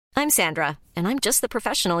I'm Sandra, and I'm just the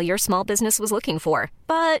professional your small business was looking for.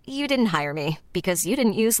 But you didn't hire me because you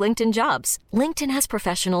didn't use LinkedIn Jobs. LinkedIn has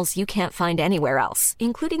professionals you can't find anywhere else,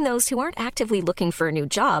 including those who aren't actively looking for a new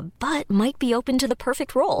job, but might be open to the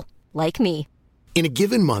perfect role, like me. In a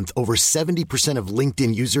given month, over 70% of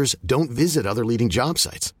LinkedIn users don't visit other leading job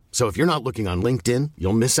sites. So if you're not looking on LinkedIn,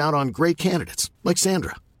 you'll miss out on great candidates like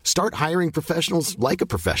Sandra. Start hiring professionals like a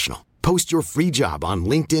professional. Post your free job on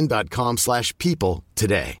linkedin.com/people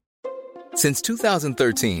today. Since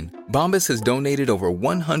 2013, Bombas has donated over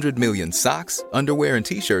 100 million socks, underwear, and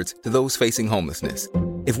T-shirts to those facing homelessness.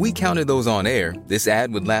 If we counted those on air, this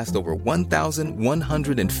ad would last over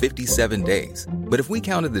 1,157 days. But if we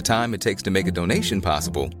counted the time it takes to make a donation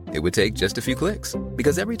possible, it would take just a few clicks.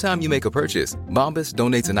 Because every time you make a purchase, Bombas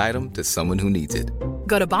donates an item to someone who needs it.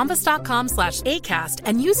 Go to bombas.com/ACAST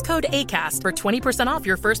and use code ACAST for 20% off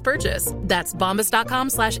your first purchase. That's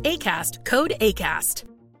bombas.com/ACAST, code ACAST.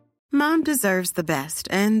 Mom deserves the best,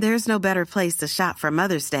 and there's no better place to shop for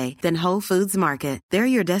Mother's Day than Whole Foods Market. They're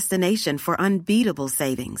your destination for unbeatable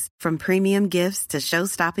savings, from premium gifts to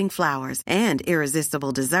show-stopping flowers and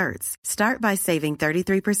irresistible desserts. Start by saving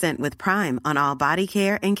 33% with Prime on all body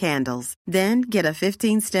care and candles. Then get a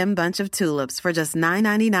 15-stem bunch of tulips for just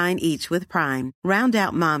 $9.99 each with Prime. Round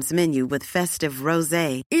out Mom's menu with festive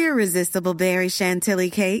rosé, irresistible berry chantilly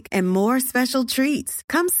cake, and more special treats.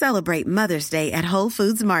 Come celebrate Mother's Day at Whole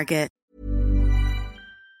Foods Market.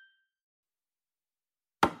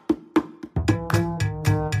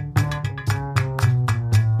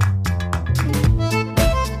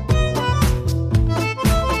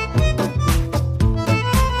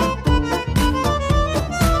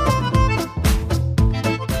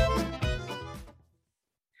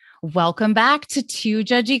 Welcome back to Two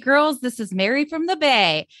Judgy Girls. This is Mary from the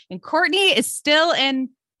Bay, and Courtney is still in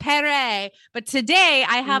Pere. But today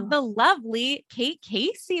I have the lovely Kate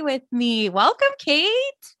Casey with me. Welcome, Kate.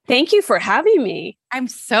 Thank you for having me. I'm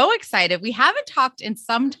so excited. We haven't talked in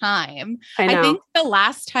some time. I know. I think the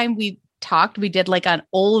last time we talked, we did like an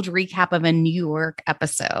old recap of a New York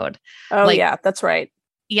episode. Oh, yeah, that's right.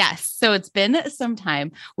 Yes. So it's been some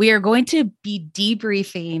time. We are going to be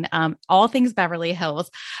debriefing all things Beverly Hills,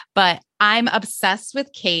 but I'm obsessed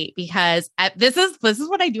with Kate because this is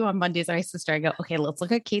what I do on Mondays. My sister, I go, okay, let's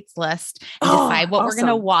look at Kate's list and decide what we're going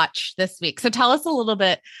to watch this week. So tell us a little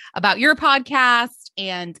bit about your podcast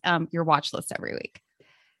and your watch list every week.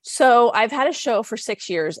 So I've had a show for 6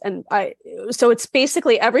 years, and so it's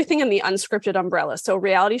basically everything in the unscripted umbrella. So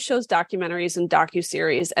reality shows, documentaries, and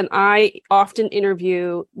docuseries. And I often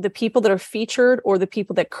interview the people that are featured or the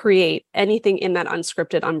people that create anything in that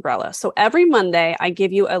unscripted umbrella. So every Monday I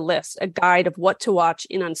give you a list, a guide of what to watch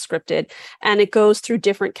in unscripted, and it goes through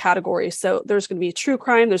different categories. So there's going to be a true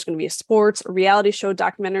crime, there's going to be a sports, a reality show,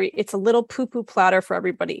 documentary. It's a little poo-poo platter for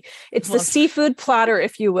everybody. It's the seafood platter,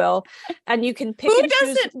 if you will, and you can pick and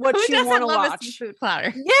choose what you want to watch. Seafood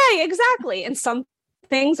platter? Yeah, exactly. And some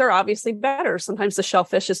things are obviously better. Sometimes the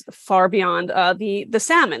shellfish is far beyond the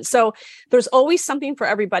salmon. So there's always something for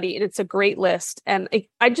everybody, and it's a great list. And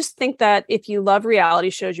I just think that if you love reality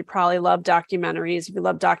shows, you probably love documentaries. If you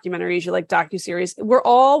love documentaries, you like docuseries. We're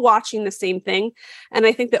all watching the same thing. And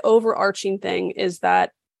I think the overarching thing is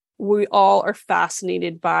that we all are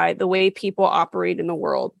fascinated by the way people operate in the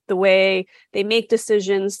world, the way they make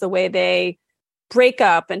decisions, the way they break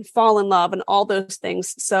up and fall in love and all those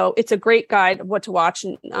things. So it's a great guide of what to watch.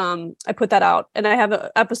 And I put that out, and I have an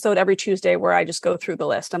episode every Tuesday where I just go through the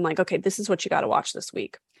list. I'm like, okay, this is what you got to watch this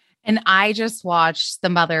week. And I just watched The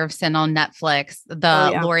Mother of Sin on Netflix,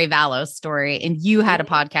 the Lori Vallow story. And you had a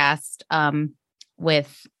podcast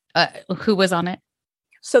with who was on it?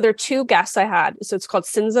 So there are two guests I had. So it's called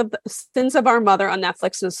Sins of Our Mother on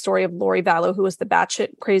Netflix, and the story of Lori Vallow, who was the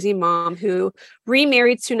batshit crazy mom who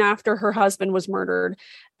remarried soon after her husband was murdered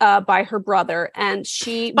by her brother. And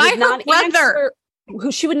she would not answer,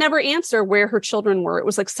 she would never answer where her children were. It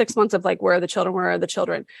was like 6 months of like, where are the children? Where are the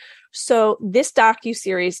children? So this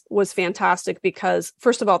docuseries was fantastic because,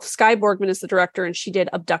 first of all, Skye Borgman is the director, and she did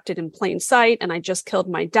Abducted in Plain Sight, and I Just Killed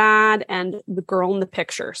My Dad, and The Girl in the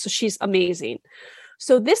Picture. So she's amazing.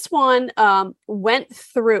 So this one went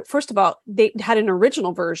through, first of all, they had an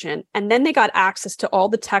original version, and then they got access to all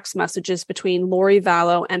the text messages between Lori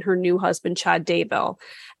Vallow and her new husband, Chad Daybell.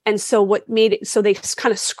 And so what made it, so they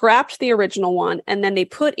kind of scrapped the original one, and then they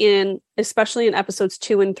put in, especially in episodes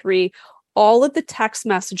 2 and 3, all of the text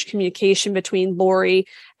message communication between Lori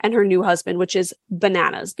and her new husband, which is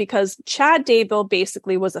bananas, because Chad Daybell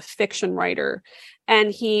basically was a fiction writer,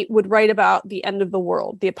 and he would write about the end of the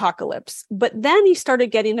world, the apocalypse. But then he started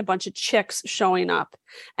getting a bunch of chicks showing up,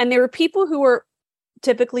 and there were people who were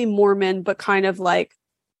typically Mormon, but kind of like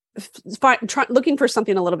looking for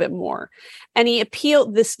something a little bit more. And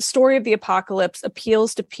this story of the apocalypse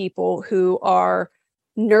appeals to people who are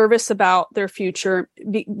nervous about their future,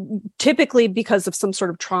 typically because of some sort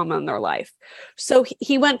of trauma in their life. So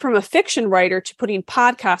he went from a fiction writer to putting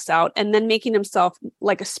podcasts out and then making himself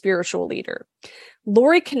like a spiritual leader.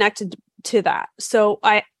 Lori connected to that. So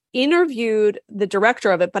I interviewed the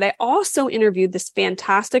director of it, but I also interviewed this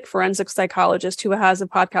fantastic forensic psychologist who has a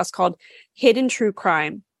podcast called Hidden True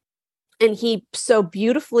Crime. And he so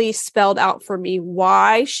beautifully spelled out for me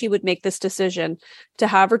why she would make this decision to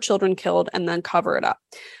have her children killed and then cover it up.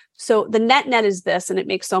 So the net is this, and it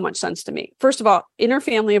makes so much sense to me. First of all, in her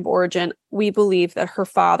family of origin, we believe that her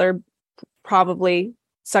father probably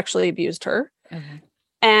sexually abused her. Mm-hmm.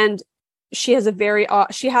 And she had a very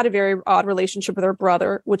odd relationship with her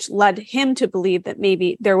brother, which led him to believe that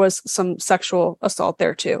maybe there was some sexual assault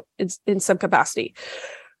there too, in some capacity.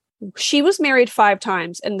 She was married 5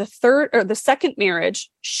 times, and the second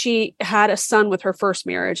marriage, she had a son with her first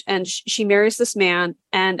marriage, and she marries this man.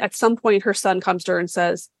 And at some point her son comes to her and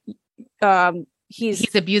says,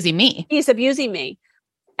 he's abusing me. He's abusing me.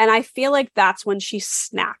 And I feel like that's when she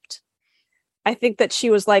snapped. I think that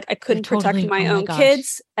she was like, I couldn't protect my own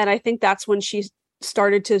kids. And I think that's when she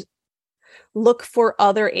started to look for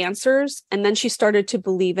other answers. And then she started to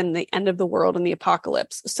believe in the end of the world and the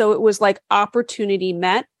apocalypse. So it was like opportunity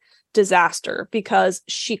met disaster, because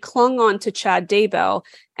she clung on to Chad Daybell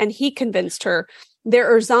and he convinced her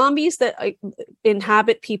there are zombies that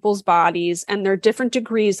inhabit people's bodies, and there are different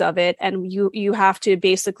degrees of it. And you have to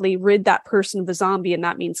basically rid that person of the zombie, and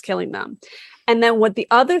that means killing them. And then the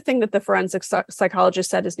other thing that the forensic psychologist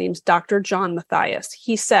said, his name's Dr. John Matthias.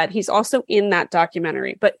 He said, he's also in that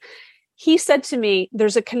documentary, but he said to me,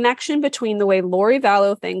 there's a connection between the way Lori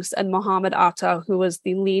Vallow thinks and Mohammed Atta, who was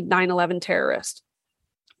the lead 9/11 terrorist.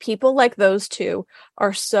 People like those two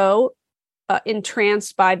are so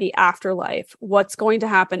entranced by the afterlife, what's going to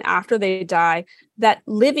happen after they die, that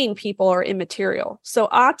living people are immaterial. So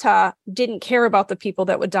Atta didn't care about the people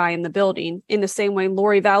that would die in the building in the same way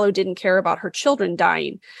Lori Vallow didn't care about her children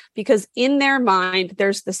dying, because in their mind,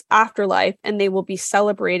 there's this afterlife and they will be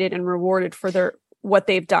celebrated and rewarded for what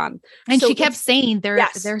they've done. And so she kept saying they're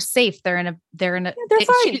safe. They're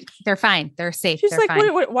fine. They're fine. They're safe. She's they're like,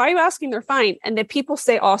 fine. Why are you asking? They're fine. And then people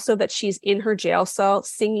say also that she's in her jail cell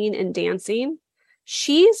singing and dancing.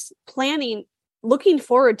 She's looking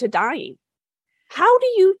forward to dying. How do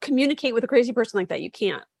you communicate with a crazy person like that? You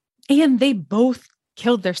can't. And they both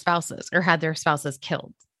killed their spouses or had their spouses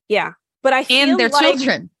killed. Yeah. But I feel and their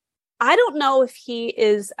children. I don't know if he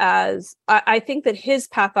is I think that his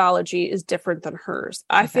pathology is different than hers.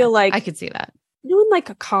 I feel like I could see that. In like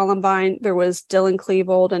a Columbine, there was Dylan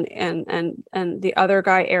Klebold and the other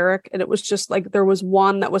guy, Eric. And it was just like, there was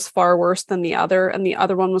one that was far worse than the other. And the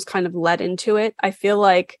other one was kind of led into it. I feel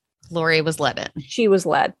like Lori was led in. She was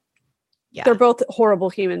led. Yeah. They're both horrible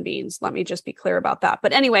human beings. Let me just be clear about that.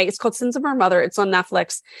 But anyway, it's called Sins of Our Mother. It's on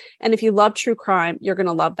Netflix. And if you love true crime, you're going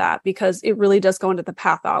to love that, because it really does go into the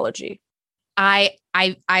pathology. I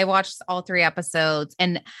watched all 3 episodes,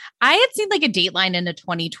 and I had seen like a Dateline into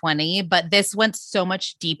 2020, but this went so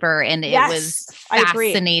much deeper, and it was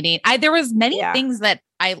fascinating. There was many things that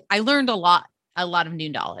I learned a lot of new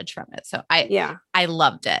knowledge from it. So I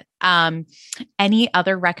loved it. Any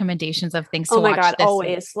other recommendations of things to watch? Oh my God,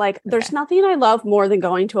 always. Like there's nothing I love more than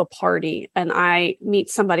going to a party and I meet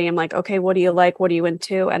somebody. I'm like, okay, what do you like? What are you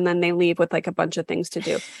into? And then they leave with like a bunch of things to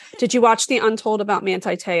do. Did you watch The Untold about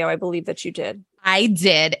Manti Te'o? I believe that you did. I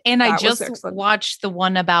did. And I just watched the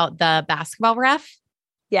one about the basketball ref.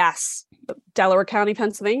 Yes. The Delaware County,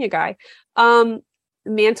 Pennsylvania guy.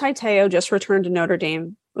 Manti Te'o just returned to Notre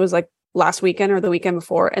Dame. It was like last weekend or the weekend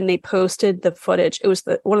before, and they posted the footage. It was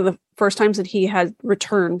one of the first times that he had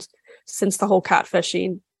returned since the whole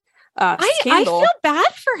catfishing scandal. I feel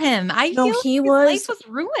bad for him. His life was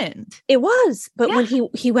ruined. It was, but when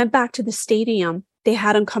he went back to the stadium, they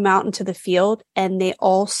had him come out into the field, and they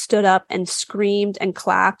all stood up and screamed and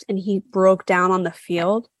clapped, and he broke down on the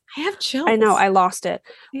field. I have chills. I know. I lost it.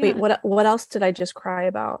 Yeah. Wait, what else did I just cry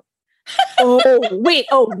about? Oh, wait.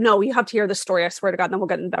 Oh, no, you have to hear the story. I swear to God. Then we'll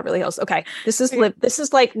get into Beverly Hills. Okay. This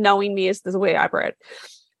is like knowing me is the way I read.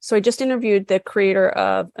 So I just interviewed the creator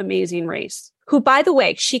of Amazing Race, who, by the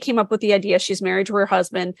way, she came up with the idea. She's married to her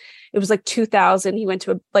husband. It was like 2000. He went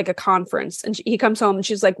to a conference, and he comes home and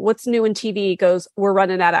she's like, what's new in TV? He goes, we're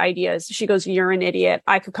running out of ideas. She goes, you're an idiot.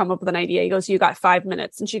 I could come up with an idea. He goes, you got 5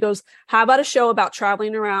 minutes. And she goes, how about a show about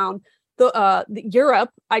traveling around the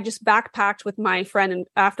Europe, I just backpacked with my friend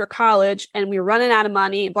after college, and we were running out of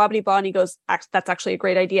money, and blah blah blah. And he goes, "That's actually a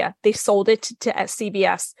great idea." They sold it to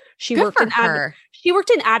CBS. She Good worked for in her. she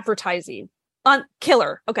worked in advertising. On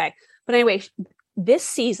killer. Okay, but anyway, this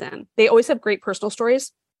season they always have great personal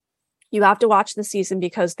stories. You have to watch the season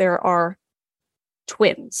because there are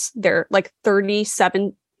twins. They're like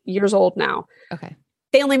 37 years old now. Okay.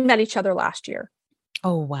 They only met each other last year.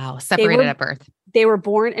 Oh, wow. Separated at birth. They were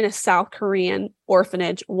born in a South Korean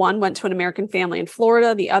orphanage. One went to an American family in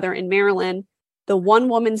Florida, the other in Maryland. The one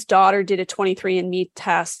woman's daughter did a 23andMe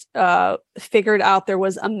test, figured out there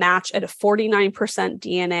was a match at a 49%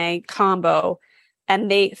 DNA combo.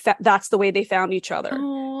 And that's the way they found each other.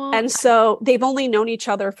 Aww. And so they've only known each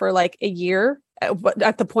other for like a year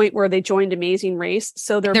at the point where they joined Amazing Race.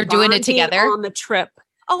 So they're doing it together on the trip.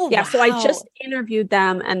 Oh, yeah. wow. So I just interviewed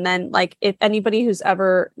them. And then like, if anybody who's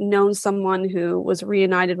ever known someone who was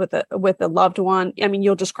reunited with a loved one, I mean,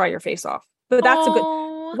 you'll just cry your face off. But that's a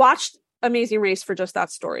good watch Amazing Race for just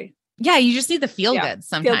that story. Yeah. You just need the feel good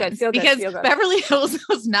sometimes. Feel good, because feel good. Beverly Hills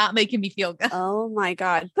was not making me feel good. Oh my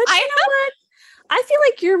God. But you know what? I feel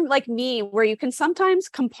like you're like me, where you can sometimes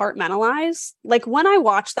compartmentalize. Like when I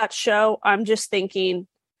watch that show, I'm just thinking,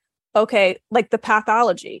 okay, like the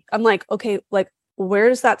pathology. I'm like, okay, like, where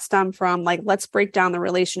does that stem from? Like, let's break down the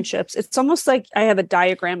relationships. It's almost like I have a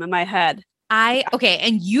diagram in my head. Okay.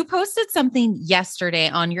 And you posted something yesterday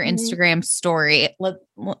on your Instagram story.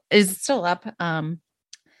 Is it still up? I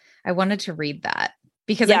wanted to read that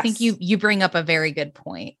because I think you bring up a very good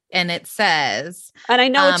point. And it says, and I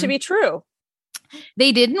know it to be true.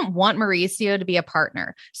 They didn't want Mauricio to be a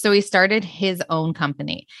partner, so he started his own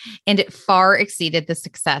company, and it far exceeded the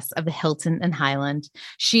success of the Hilton and Highland.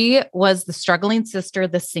 She was the struggling sister,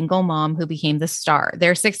 the single mom who became the star.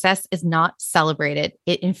 Their success is not celebrated.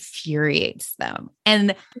 It infuriates them.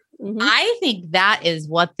 And I think that is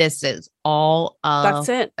what this is all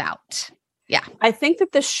about. Yeah. I think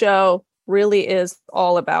that this show really is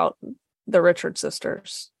all about the Richard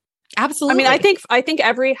sisters. Absolutely. I mean, I think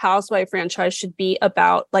every Housewife franchise should be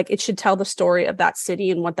about, like, it should tell the story of that city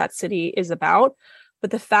and what that city is about.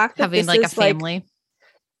 But the fact that having like a family.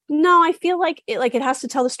 No, I feel like it has to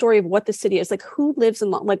tell the story of what the city is, like who lives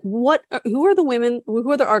in, like who are the women, who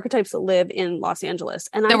are the archetypes that live in Los Angeles,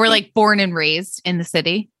 and that were like born and raised in the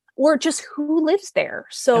city, or just who lives there.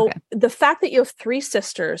 So the fact that you have three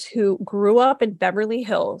sisters who grew up in Beverly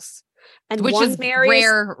Hills. And which is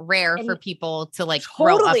rare for people to like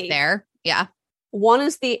grow up there. Yeah. One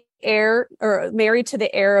is the heir or married to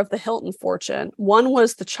the heir of the Hilton fortune. One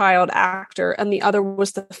was the child actor and the other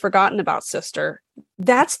was the forgotten about sister.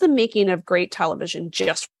 That's the making of great television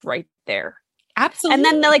just right there. Absolutely. And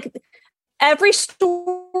then like every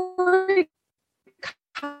story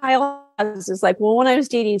Kyle has is like, well, when I was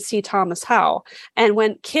dating C. Thomas Howell and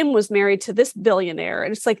when Kim was married to this billionaire,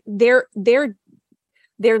 and it's like their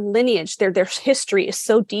lineage, their history is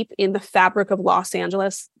so deep in the fabric of Los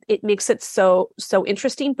Angeles. It makes it so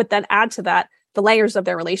interesting. But then add to that the layers of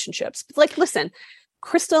their relationships. Like, listen,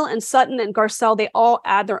 Crystal and Sutton and Garcelle, they all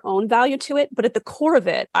add their own value to it. But at the core of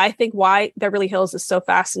it, I think why Beverly Hills is so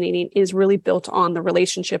fascinating is really built on the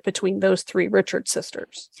relationship between those three Richard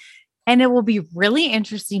sisters. And it will be really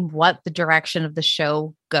interesting what the direction of the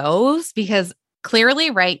show goes, because clearly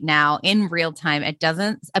right now in real time, it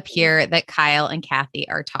doesn't appear that Kyle and Kathy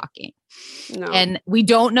are talking. No. And we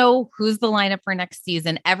don't know who's the lineup for next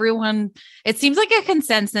season. Everyone, it seems like a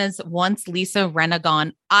consensus once Lisa Rinna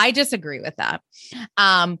gone. I disagree with that.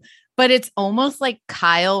 But it's almost like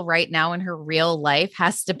Kyle right now in her real life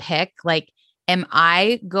has to pick, like, am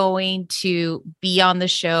I going to be on the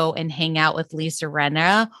show and hang out with Lisa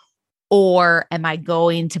Rinna, or am I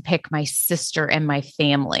going to pick my sister and my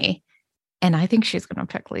family? And I think she's going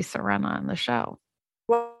to pick Lisa Rinna on the show.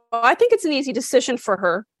 Well, I think it's an easy decision for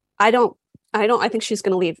her. I think she's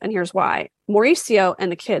going to leave. And here's why. Mauricio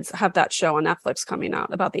and the kids have that show on Netflix coming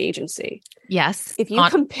out about the agency. Yes. If you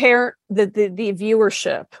compare the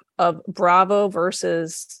viewership of Bravo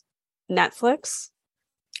versus Netflix,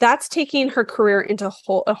 that's taking her career into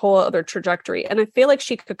a whole other trajectory. And I feel like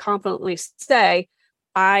she could confidently say,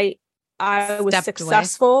 I was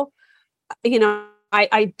successful. You know,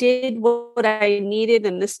 I did what I needed,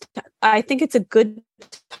 and I think it's a good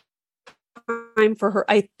time for her.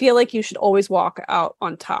 I feel like you should always walk out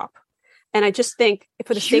on top. And I just think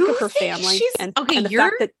for the sake of her family and the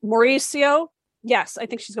fact that Mauricio, yes, I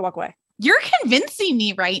think she's gonna walk away. You're convincing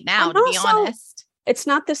me right now, to be honest. It's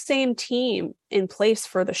not the same team in place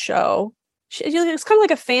for the show. It's kind of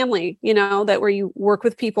like a family, you know, that where you work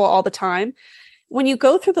with people all the time. when you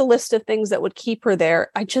go through the list of things that would keep her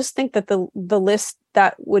there, I just think that the list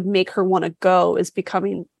that would make her want to go is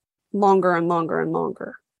becoming longer and longer and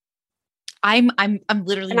longer. I'm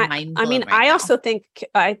literally mind blown. I mean, right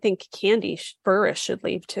I think Candy Burris should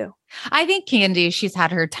leave too. I think Candy, she's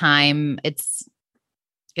had her time. It's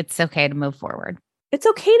okay to move forward. It's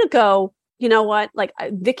okay to go. You know what? Like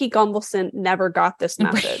Vicky Gunvalson never got this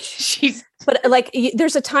message. But like,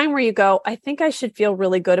 there's a time where you go, I think I should feel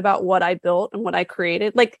really good about what I built and what I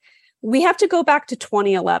created. Like, we have to go back to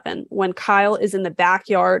 2011 when Kyle is in the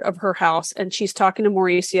backyard of her house and she's talking to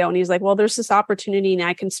Mauricio and he's like, well, there's this opportunity and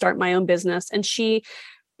I can start my own business. And she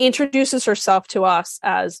introduces herself to us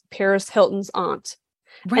as Paris Hilton's aunt.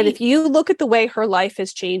 Right. And if you look at the way her life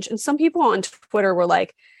has changed, and some people on Twitter were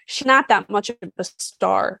like, she's not that much of a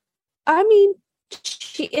star. I mean,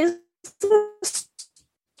 she is a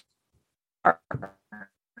star.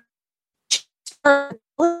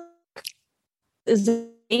 Is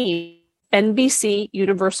NBC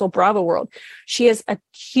Universal Bravo World. She has a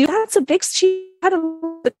huge, that's a big, she had a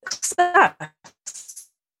success.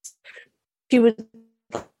 She was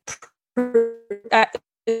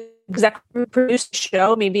executive produced the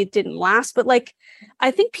show. Maybe it didn't last, but like, I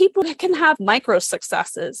think people can have micro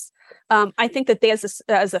successes. I think that they,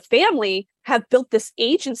 as a family, have built this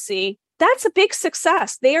agency. That's a big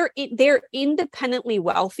success. They're independently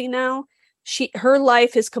wealthy now. Her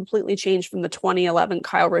life has completely changed from the 2011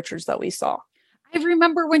 Kyle Richards that we saw. I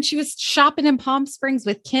remember when she was shopping in Palm Springs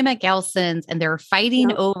with Kim at Gelson's and they were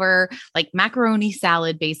fighting over like macaroni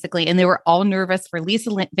salad, basically. And they were all nervous for Lisa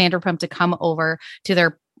Vanderpump to come over to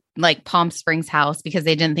their like Palm Springs house because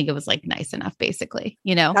they didn't think it was like nice enough, basically,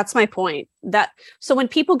 you know? That's my point. So when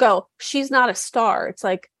people go, she's not a star, it's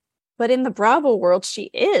like, but in the Bravo world, she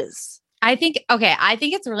is. I think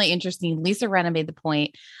it's really interesting. Lisa Rinna made the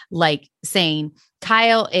point, like saying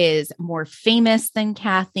Kyle is more famous than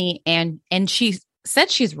Kathy. And she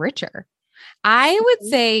said she's richer. I would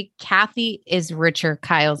say Kathy is richer.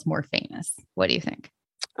 Kyle's more famous. What do you think?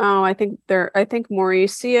 Oh, I think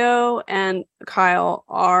Mauricio and Kyle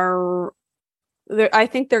are there. I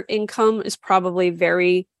think their income is probably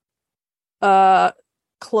very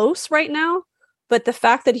close right now. But the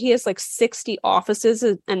fact that he has like 60 offices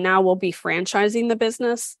and now will be franchising the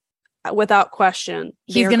business, without question,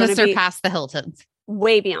 he's going to surpass the Hiltons.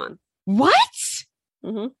 Way beyond. What?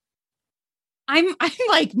 Mm-hmm. I'm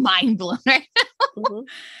like mind blown right now.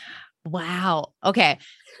 Mm-hmm. Wow. Okay.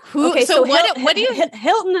 So what do you?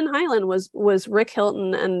 Hilton and Highland was Rick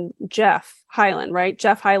Hilton and Jeff Highland, right?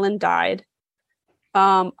 Jeff Highland died.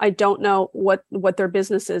 I don't know what their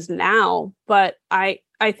business is now, but I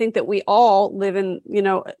think that we all live in, you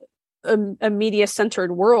know, a media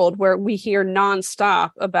centered world where we hear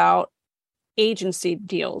nonstop about agency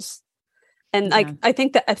deals. And I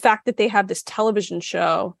think that the fact that they have this television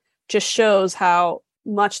show just shows how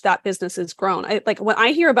much that business has grown. When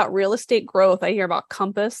I hear about real estate growth, I hear about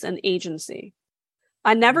Compass and agency.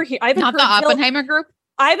 I haven't heard the Oppenheimer Group.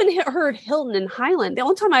 I haven't heard Hilton and Highland. The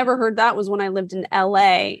only time I ever heard that was when I lived in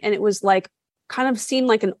LA, and it was like kind of seemed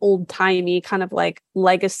like an old timey kind of like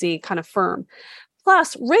legacy kind of firm.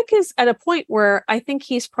 Plus, Rick is at a point where I think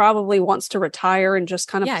he's probably wants to retire and just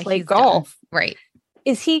kind of play golf. Done. Right.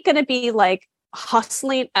 Is he going to be like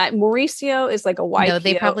hustling? Mauricio is like a YPO,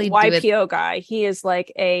 they probably YPO guy. He is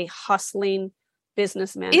like a hustling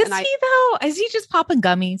businessman. Is he though? Is he just popping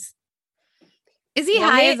gummies? Is he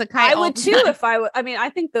high as a kite? I would too if I would. I mean, I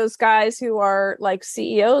think those guys who are like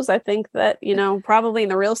CEOs, I think that, you know, probably in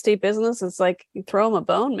the real estate business, it's like you throw them a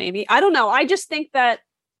bone, maybe. I don't know. I just think that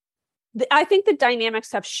I think the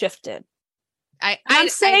dynamics have shifted. I'm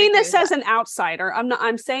saying this as an outsider.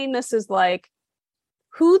 I'm saying this is like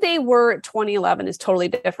who they were at 2011 is totally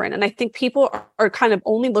different. And I think people are kind of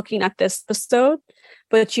only looking at this episode,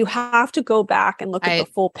 but you have to go back and look at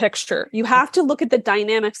the full picture. You have to look at the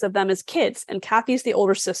dynamics of them as kids. And Kathy's the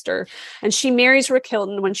older sister, and she marries Rick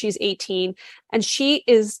Hilton when she's 18. And she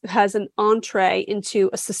has an entree into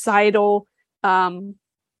a societal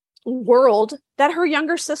world that her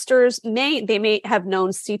younger sisters may have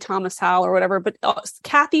known C. Thomas Howell or whatever. But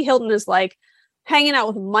Kathy Hilton is like hanging out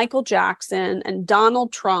with Michael Jackson and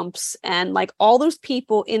Donald Trumps and like all those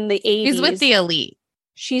people in the 80s. She's with the elite.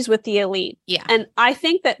 She's with the elite. Yeah. And I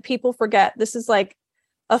think that people forget this is like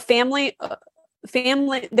a family,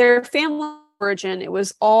 their family origin. It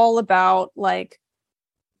was all about like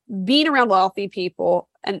being around wealthy people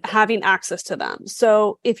and having access to them.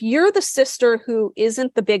 So if you're the sister who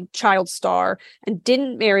isn't the big child star and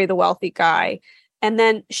didn't marry the wealthy guy, and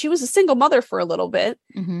then she was a single mother for a little bit,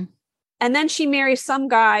 mm-hmm. and then she marries some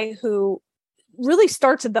guy who really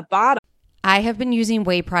starts at the bottom. I have been using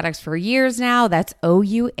Ouai products for years now. That's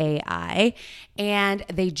OUAI. And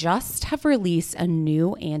they just have released a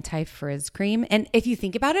new anti-frizz cream. And if you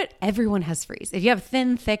think about it, everyone has frizz. If you have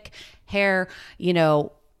thin, thick hair,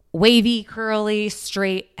 wavy, curly,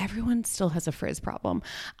 straight, everyone still has a frizz problem.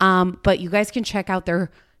 But you guys can check out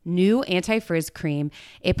their new anti-frizz cream.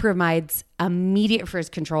 It provides immediate frizz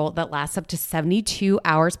control that lasts up to 72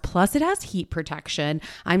 hours. Plus it has heat protection.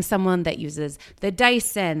 I'm someone that uses the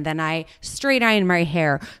Dyson, then I straight iron my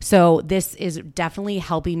hair. So this is definitely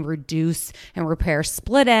helping reduce and repair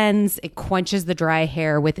split ends. It quenches the dry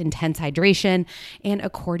hair with intense hydration. And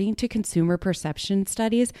according to consumer perception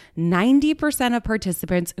studies, 90% of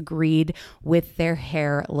participants agreed with their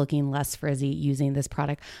hair looking less frizzy using this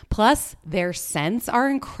product. Plus their scents are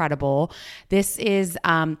incredible. This is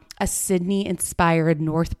a Sydney-inspired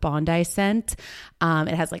North Bondi scent.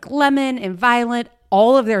 It has like lemon and violet.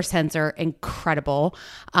 All of their scents are incredible.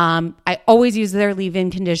 I always use their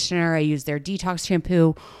leave-in conditioner. I use their detox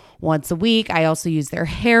shampoo once a week. I also use their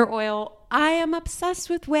hair oil. I am obsessed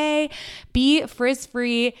with Ouai. Be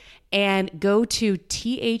frizz-free and go to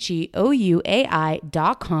THEOUAI.com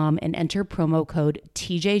and enter promo code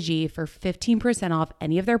TJG for 15% off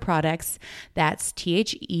any of their products. That's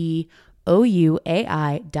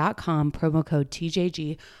THEOUAI.com, promo code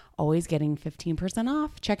TJG. Always getting 15%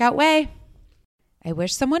 off. Check out Ouai. I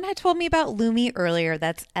wish someone had told me about Lume earlier.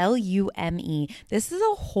 That's Lume. This is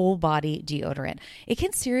a whole body deodorant. It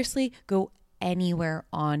can seriously go anywhere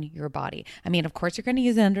on your body. I mean, of course, you're going to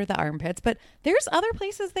use it under the armpits, but there's other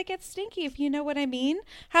places that get stinky, if you know what I mean.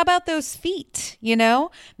 How about those feet?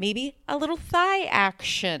 Maybe a little thigh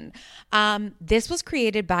action. This was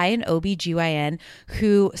created by an OBGYN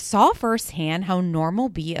who saw firsthand how normal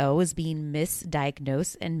BO is being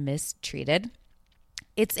misdiagnosed and mistreated.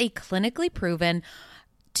 It's a clinically proven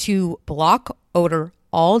to block odor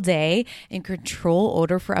all day and control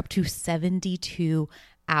odor for up to 72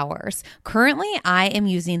 hours. Currently, I am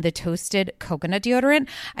using the Toasted Coconut deodorant.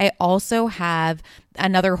 I also have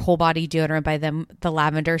another whole body deodorant by them, the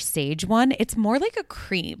Lavender Sage one. It's more like a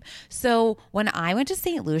cream. So when I went to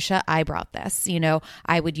St. Lucia, I brought this.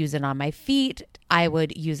 I would use it on my feet. I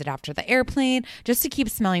would use it after the airplane just to keep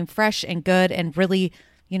smelling fresh and good and really,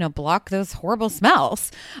 block those horrible smells.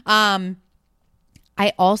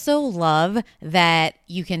 I also love that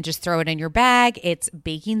you can just throw it in your bag. It's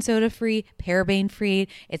baking soda free, paraben free.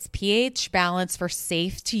 It's pH balanced for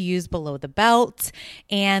safe to use below the belt.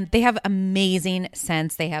 And they have amazing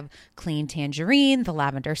scents. They have clean tangerine, the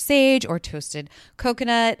lavender sage, or toasted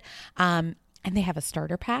coconut. And they have a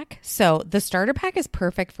starter pack. So the starter pack is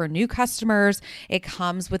perfect for new customers. It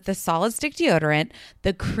comes with the solid stick deodorant,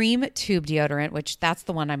 the cream tube deodorant, which that's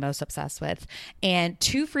the one I'm most obsessed with, and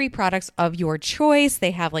 2 free products of your choice.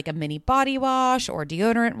 They have like a mini body wash or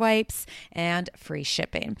deodorant wipes and free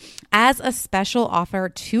shipping. As a special offer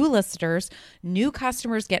to listeners, new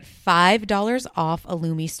customers get $5 off a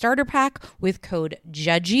Lume starter pack with code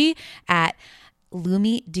JUDGY at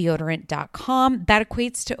LumeDeodorant.com. That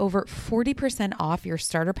equates to over 40% off your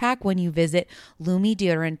starter pack when you visit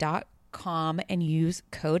LumeDeodorant.com and use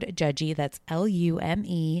code JUDGY. That's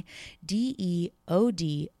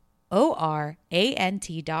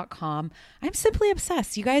LumeDeodorant.com. I'm simply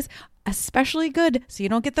obsessed. You guys, especially good so you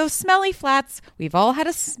don't get those smelly flats. We've all had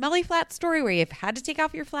a smelly flat story where you've had to take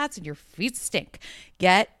off your flats and your feet stink.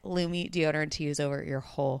 Get Lume deodorant to use over your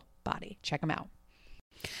whole body. Check them out.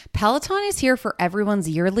 Peloton is here for everyone's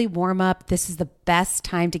yearly warm-up. This is the best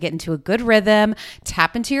time to get into a good rhythm,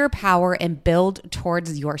 tap into your power, and build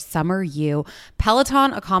towards your summer you.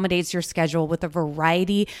 Peloton accommodates your schedule with a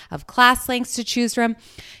variety of class lengths to choose from.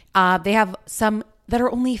 They have some that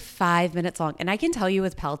are only 5 minutes long. And I can tell you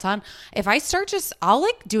with Peloton, if I start I'll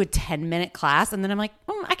do a 10-minute class and then I'm like,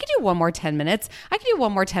 I could do one more 10 minutes. I could do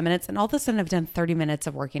one more 10 minutes. And all of a sudden I've done 30 minutes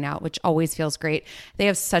of working out, which always feels great. They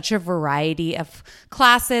have such a variety of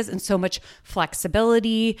classes and so much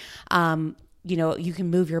flexibility. You can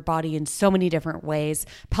move your body in so many different ways.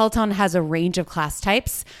 Peloton has a range of class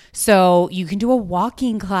types. So you can do a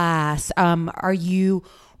walking class. Are you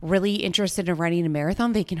really interested in running a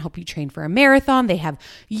marathon? They can help you train for a marathon. They have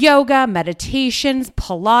yoga, meditations,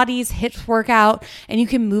 Pilates, HIIT workout, and you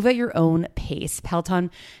can move at your own pace. Peloton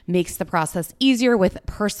makes the process easier with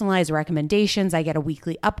personalized recommendations. I get a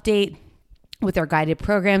weekly update with their guided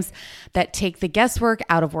programs that take the guesswork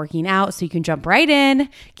out of working out so you can jump right in,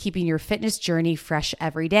 keeping your fitness journey fresh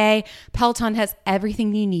every day. Peloton has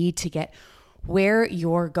everything you need to get where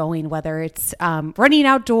you're going, whether it's running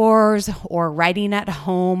outdoors or riding at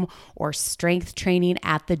home or strength training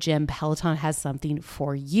at the gym, Peloton has something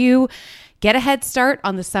for you. Get a head start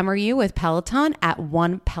on the summer you with Peloton at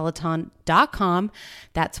onepeloton.com.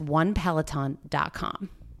 That's onepeloton.com.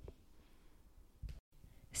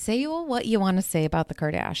 Say what you want to say about the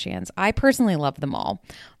Kardashians. I personally love them all,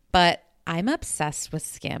 but I'm obsessed with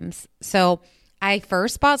Skims. So I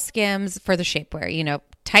first bought Skims for the shapewear,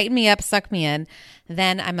 tighten me up, suck me in.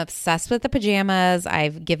 Then I'm obsessed with the pajamas.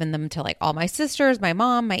 I've given them to like all my sisters, my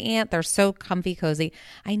mom, my aunt. They're so comfy, cozy.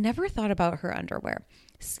 I never thought about her underwear.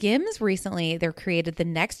 Skims recently, they're created the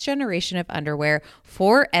next generation of underwear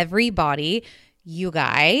for every body. You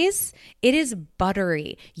guys, it is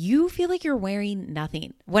buttery. You feel like you're wearing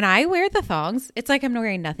nothing. When I wear the thongs, it's like I'm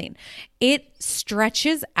wearing nothing. It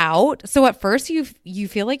stretches out. So at first you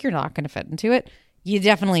feel like you're not going to fit into it. You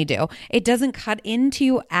definitely do. It doesn't cut into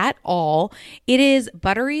you at all. It is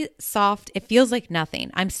buttery soft. It feels like nothing.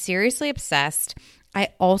 I'm seriously obsessed. I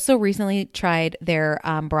also recently tried their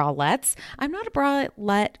bralettes. I'm not a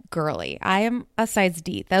bralette girly. I am a size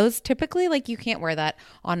D. Those typically, like, you can't wear that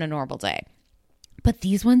on a normal day. But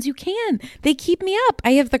these ones you can. They keep me up.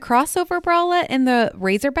 I have the crossover bralette and the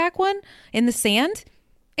Razorback one in the sand.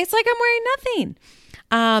 It's like I'm wearing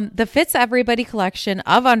nothing. The Fits Everybody collection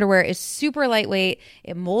of underwear is super lightweight.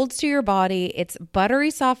 It molds to your body. It's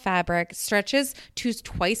buttery soft fabric, stretches to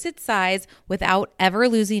twice its size without ever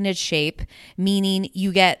losing its shape, meaning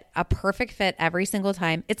you get a perfect fit every single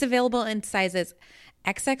time. It's available in sizes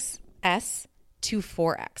XXS to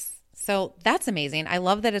 4X. So that's amazing. I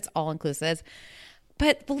love that it's all inclusive.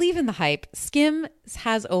 But believe in the hype. Skims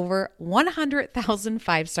has over 100,000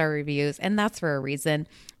 five-star reviews, and that's for a reason.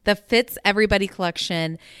 The Fits Everybody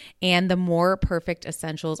collection and the More Perfect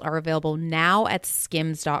Essentials are available now at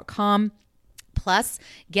skims.com. Plus,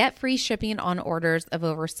 get free shipping on orders of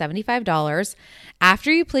over $75.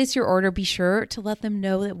 After you place your order, be sure to let them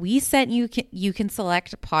know that we sent you. You can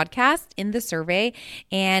select podcast in the survey,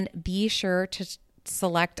 and be sure to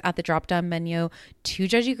select at the drop-down menu to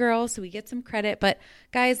Judgy Girl so we get some credit. But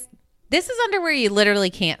guys, this is underwear you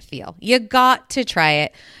literally can't feel. You got to try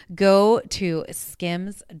it. Go to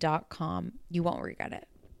skims.com. You won't regret it.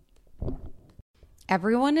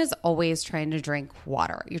 Everyone is always trying to drink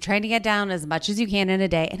water. You're trying to get down as much as you can in a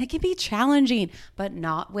day, and it can be challenging, but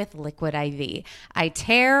not with Liquid IV. I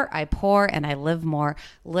tear, I pour, and I live more.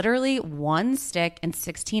 Literally one stick and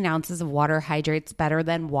 16 ounces of water hydrates better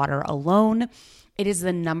than water alone. It is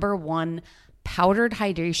the #1 powdered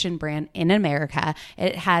hydration brand in America.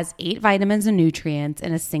 It has 8 vitamins and nutrients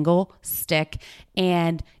in a single stick,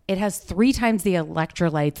 and it has 3 times the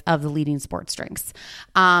electrolytes of the leading sports drinks.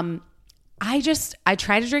 I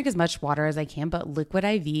try to drink as much water as I can, but Liquid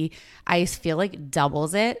IV, I feel like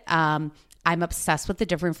doubles it. I'm obsessed with the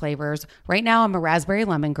different flavors. Right now, I'm a raspberry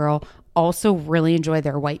lemon girl. Also really enjoy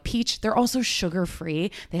their white peach. They're also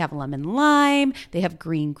sugar-free. They have lemon lime. They have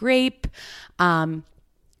green grape. And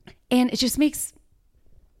it just makes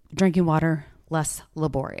drinking water less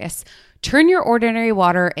laborious. Turn your ordinary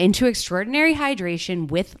water into extraordinary hydration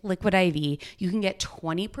with Liquid IV. You can get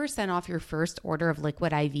 20% off your first order of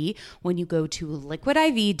Liquid IV when you go to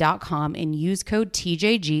liquidiv.com and use code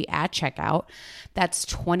TJG at checkout. That's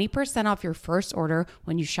 20% off your first order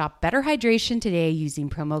when you shop Better Hydration today using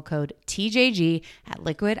promo code TJG at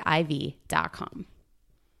liquidiv.com.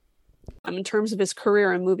 In terms of his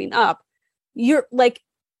career and moving up, you're like,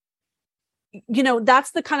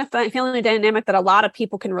 that's the kind of family dynamic that a lot of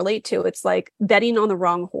people can relate to. It's like betting on the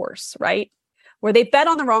wrong horse, right? Where they bet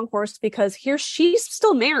on the wrong horse because she's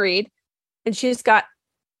still married and she's got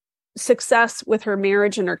success with her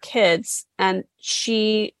marriage and her kids. And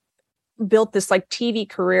she built this like TV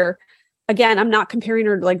career. Again, I'm not comparing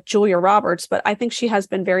her to like Julia Roberts, but I think she has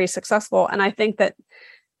been very successful. And I think that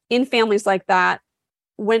in families like that,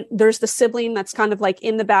 when there's the sibling that's kind of like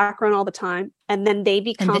in the background all the time, and then they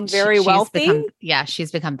become very wealthy.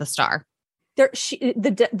 She's become the star.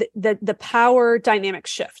 The power dynamic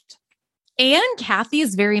shift. And Kathy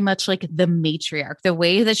is very much like the matriarch. The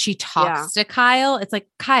way that she talks to Kyle, it's like,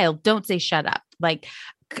 Kyle, don't say shut up. Like,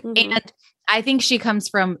 and I think she comes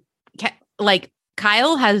from like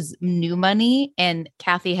Kyle has new money and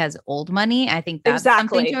Kathy has old money. I think that's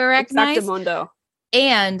something to recognize. Exactamundo.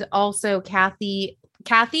 And also Kathy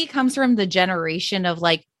comes from the generation of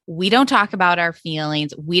like, we don't talk about our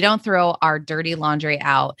feelings. We don't throw our dirty laundry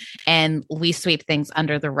out, and we sweep things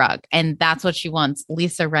under the rug. And that's what she wants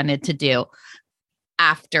Lisa Rinna to do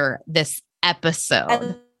after this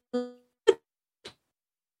episode.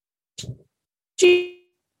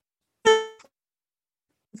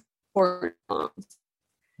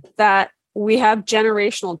 That we have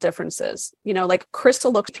generational differences. You know, like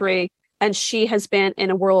Crystal looks 3 and she has been in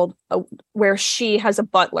a world where she has a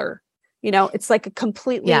butler. You know, it's like a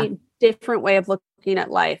completely different way of looking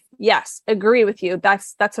at life. Yes, agree with you.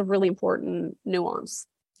 That's a really important nuance.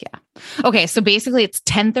 Yeah. Okay. So basically it's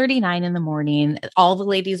 10:39 in the morning. All the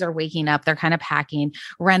ladies are waking up. They're kind of packing.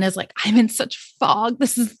 Rena's like, I'm in such fog.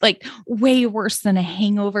 This is like way worse than a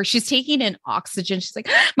hangover. She's taking in oxygen. She's like,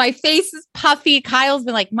 my face is puffy. Kyle's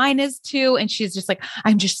been like, mine is too. And she's just like,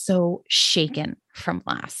 I'm just so shaken from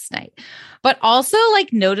last night. But also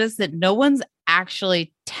like notice that no one's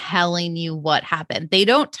actually telling you what happened. They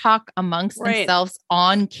don't talk amongst themselves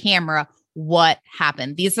on camera what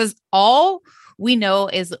happened. This is all we know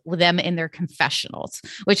is them in their confessionals,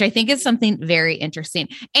 which I think is something very interesting.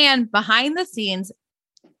 And behind the scenes,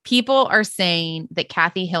 people are saying that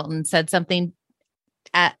Kathy Hilton said something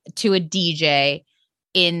to a DJ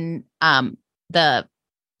in the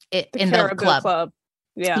club.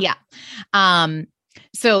 Yeah.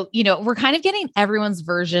 So, you know, we're kind of getting everyone's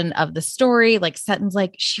version of the story. Like Sutton's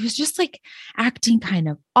like, she was just like acting kind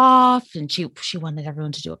of off and she wanted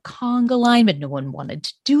everyone to do a conga line, but no one wanted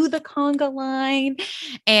to do the conga line.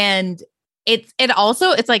 And it's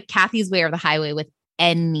like Kathy's way or the highway with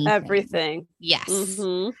everything. Yes.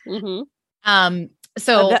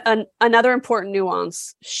 So another important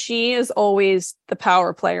nuance, she is always the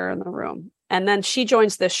power player in the room. And then she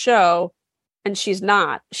joins this show and she's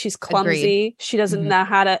not. She's clumsy. Agreed. She doesn't know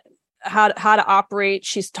how to operate.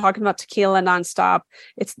 She's talking about tequila nonstop.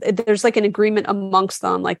 There's like an agreement amongst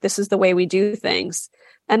them. Like, this is the way we do things.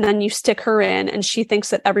 And then you stick her in and she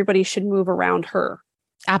thinks that everybody should move around her.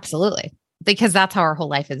 Absolutely. Because that's how our whole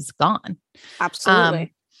life is gone.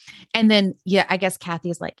 Absolutely. And then, I guess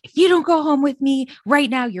Kathy is like, if you don't go home with me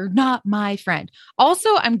right now, you're not my friend. Also,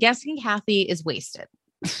 I'm guessing Kathy is wasted.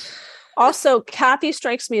 Also, Kathy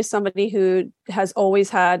strikes me as somebody who has always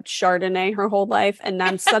had Chardonnay her whole life. And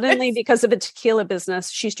then suddenly, because of a tequila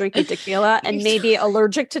business, she's drinking tequila and maybe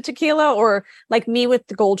allergic to tequila, or like me with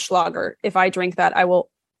the Goldschlager. If I drink that, I will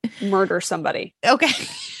murder somebody. Okay.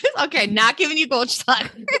 Okay. Not giving you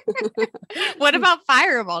Goldschlager. What about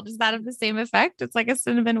Fireball? Does that have the same effect? It's like a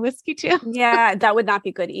cinnamon whiskey too. Yeah, that would not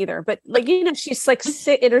be good either. But like, you know, she's like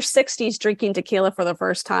in her 60s drinking tequila for the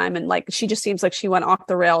first time. And like, she just seems like she went off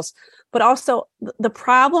the rails. But also the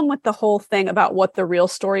problem with the whole thing about what the real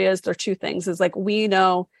story is, there are two things, is like, we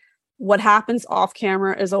know what happens off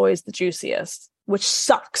camera is always the juiciest, which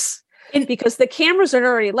sucks because the cameras are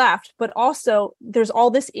already left, but also there's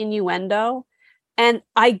all this innuendo. And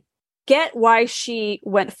I get why she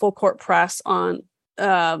went full court press on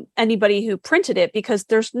anybody who printed it, because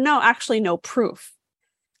there's actually no proof.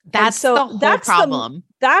 That's the whole problem.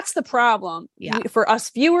 That's the problem. Yeah. For us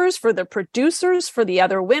viewers, for the producers, for the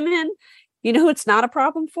other women. You know who it's not a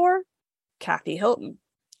problem for? Kathy Hilton.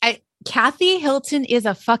 Kathy Hilton is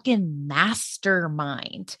a fucking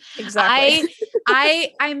mastermind. Exactly.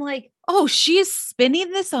 I'm like, oh, she's spinning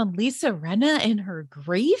this on Lisa Rinna in her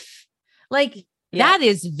grief. Like, that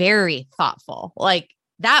is very thoughtful. Like,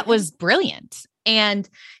 that was brilliant. And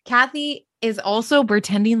Kathy is also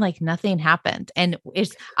pretending like nothing happened. And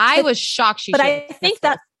I was shocked. I think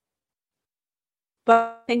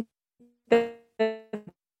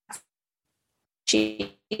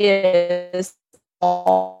she is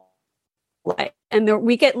all right. And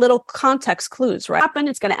we get little context clues, right?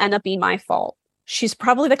 It's going to end up being my fault. She's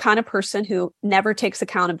probably the kind of person who never takes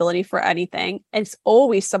accountability for anything. It's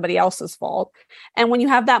always somebody else's fault. And when you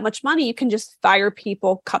have that much money, you can just fire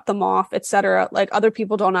people, cut them off, etc. Like, other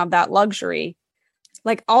people don't have that luxury.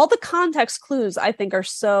 Like, all the context clues, I think, are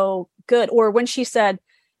so good. Or when she said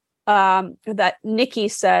that Nikki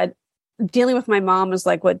said, dealing with my mom is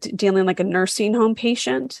like dealing like a nursing home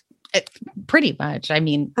patient. Pretty much. I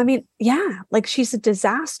mean, yeah, like, she's a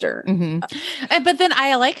disaster. Mm-hmm. But then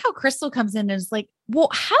I like how Crystal comes in and is like, well,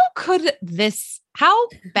 how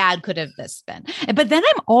bad could have this been? But then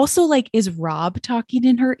I'm also like, is Rob talking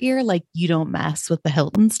in her ear? Like, you don't mess with the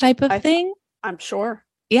Hiltons type of thing? I'm sure.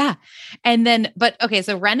 Yeah. And then, but okay.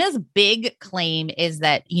 So Rinna's big claim is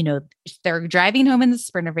that, you know, they're driving home in the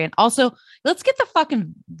Sprinter van. Also, let's get the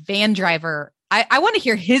fucking van driver. I want to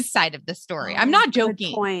hear his side of the story. I'm not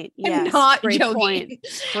joking. Good point. Yes, I'm not joking.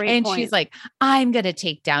 Great point. She's like, I'm going to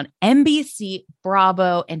take down NBC,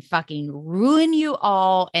 Bravo, and fucking ruin you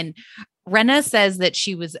all. And Rinna says that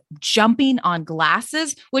she was jumping on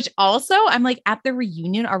glasses, which also I'm like, at the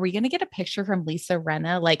reunion, are we going to get a picture from Lisa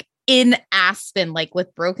Rinna, like in Aspen, like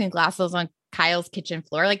with broken glasses on Kyle's kitchen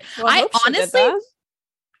floor? Like, I honestly,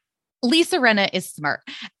 Lisa Rinna is smart.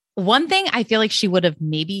 One thing I feel like she would have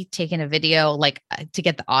maybe taken a video like to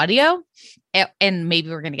get the audio, and maybe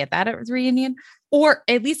we're going to get that at the reunion, or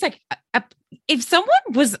at least like if someone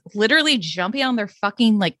was literally jumping on their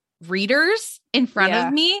fucking like readers in front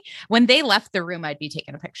of me when they left the room, I'd be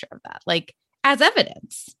taking a picture of that, like as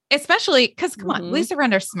evidence, especially because come on, Lisa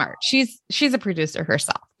Rinna's smart. She's a producer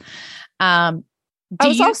herself. Do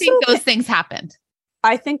you think those things happened?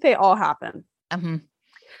 I think they all happen. I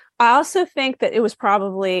also think that it was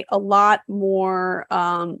probably a lot more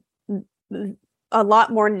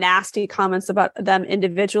nasty comments about them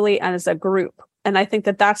individually and as a group. And I think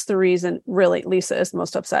that that's the reason really Lisa is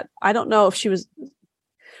most upset. I don't know if she was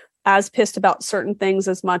as pissed about certain things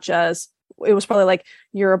as much as it was probably like,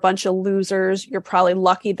 you're a bunch of losers. You're probably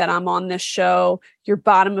lucky that I'm on this show. You're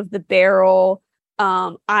bottom of the barrel.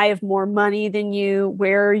 I have more money than you.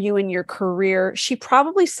 Where are you in your career? She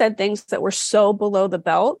probably said things that were so below the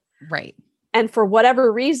belt. Right. And for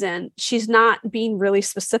whatever reason, she's not being really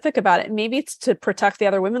specific about it. Maybe it's to protect the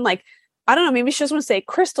other women. Like, I don't know. Maybe she just want to say,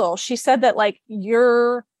 Crystal, she said that like,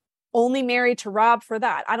 you're only married to Rob for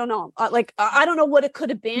that. I don't know. I don't know what it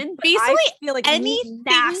could have been. But basically, I feel like anything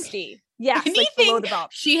nasty. Yeah, anything like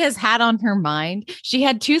she has had on her mind. She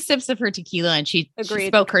had 2 sips of her tequila and she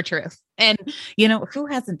spoke her truth. And you know, who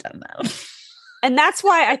hasn't done that? And that's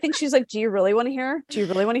why I think she's like, do you really want to hear? Do you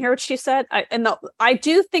really want to hear what she said? I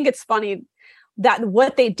do think it's funny that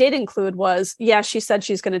what they did include was, yeah, she said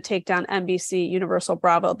she's going to take down NBC, Universal,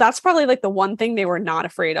 Bravo. That's probably like the one thing they were not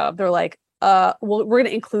afraid of. They're like, well, we're going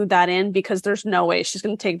to include that in because there's no way she's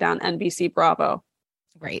going to take down NBC, Bravo.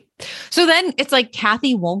 Right. So then it's like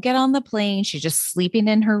Kathy won't get on the plane. She's just sleeping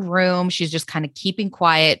in her room. She's just kind of keeping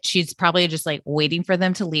quiet. She's probably just like waiting for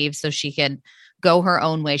them to leave so she can go her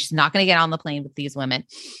own way. She's not going to get on the plane with these women.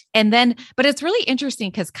 And then, but it's really interesting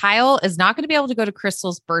because Kyle is not going to be able to go to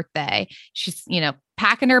Crystal's birthday. She's,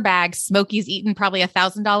 packing her bag. Smokey's eating probably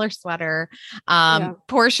 $1,000 sweater.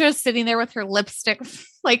 Portia's sitting there with her lipstick,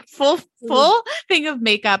 like full thing of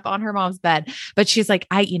makeup on her mom's bed. But she's like,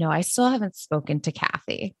 I still haven't spoken to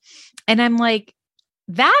Kathy. And I'm like,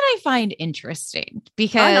 that I find interesting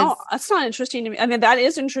because no, that's not interesting to me. I mean, that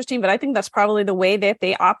is interesting, but I think that's probably the way that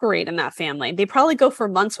they operate in that family. They probably go for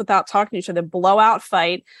months without talking to each other, blowout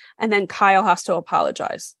fight, and then Kyle has to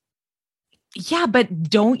apologize. Yeah, but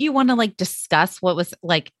don't you want to like discuss what was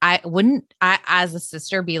like? I as a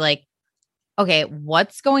sister be like, okay,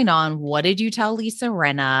 what's going on? What did you tell Lisa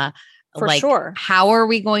Rinna? For sure. How are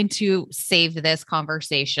we going to save this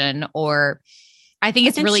conversation? Or I think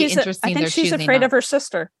it's really interesting. I think she's afraid of her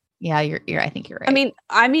sister. Yeah, I think you're right.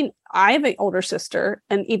 I mean, I have an older sister,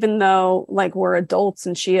 and even though like we're adults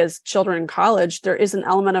and she has children in college, there is an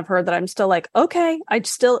element of her that I'm still like, okay, I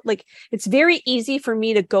still like. It's very easy for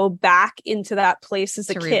me to go back into that place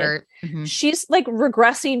as a kid. Revert. Mm-hmm. She's like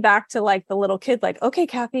regressing back to like the little kid. Like, okay,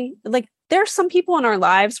 Kathy, like there's some people in our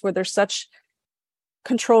lives where they're such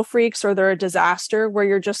control freaks or they're a disaster where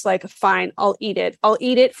you're just like, fine, I'll eat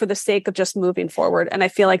it for the sake of just moving forward. And I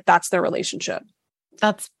feel like that's their relationship.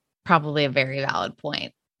 That's probably a very valid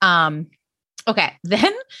point. Okay.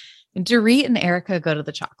 Then Dorit and Erica go to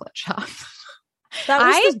the chocolate shop.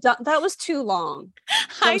 That was too long.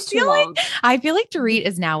 I feel like Dorit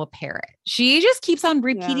is now a parrot. She just keeps on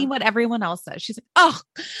repeating what everyone else says. She's like, oh,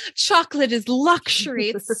 chocolate is luxury.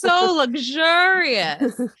 It's so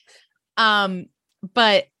luxurious.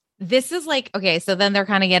 But this is like, okay, so then they're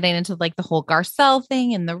kind of getting into like the whole Garcelle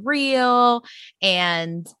thing and the reel.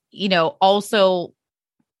 And, also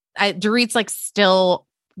Dorit's like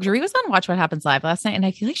Dorit was on Watch What Happens Live last night. And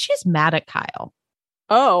I feel like she's mad at Kyle.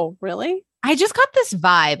 Oh, really? I just got this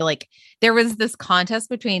vibe. Like there was this contest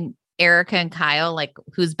between Erica and Kyle, like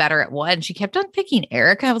who's better at what? And she kept on picking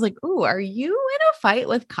Erica. I was like, ooh, are you in a fight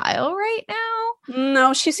with Kyle right now?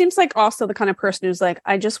 No, she seems like also the kind of person who's like,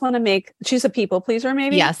 I just want to she's a people pleaser,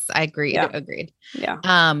 maybe. Yes, I agree. Yeah. Agreed. Yeah.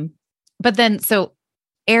 But then so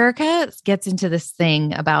Erica gets into this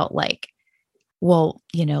thing about like, well,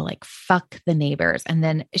 like fuck the neighbors. And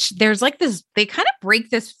then there's like this, they kind of break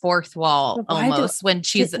this fourth wall almost when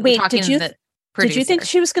she's talking to the producer. Did you think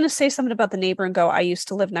she was going to say something about the neighbor and go, I used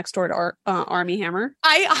to live next door to Armie Hammer?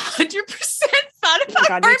 I 100% thought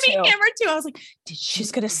about Armie Hammer too. I was like,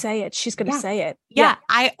 she's going to say it. She's going to say it. Yeah.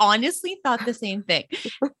 I honestly thought the same thing.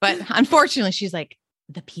 But unfortunately, she's like,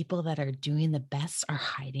 the people that are doing the best are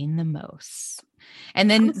hiding the most.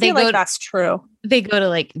 And then they go, that's true. They go to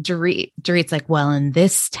like Dorit. Dorit's like, well, in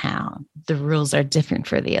this town, the rules are different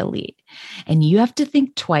for the elite. And you have to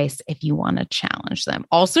think twice if you want to challenge them.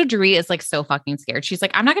 Also, Dorit is like so fucking scared. She's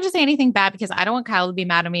like, I'm not going to say anything bad because I don't want Kyle to be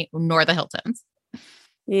mad at me, nor the Hiltons.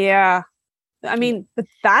 Yeah. I mean, but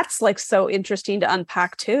that's like so interesting to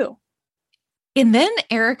unpack too. And then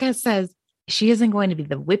Erica says she isn't going to be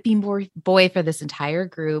the whipping boy for this entire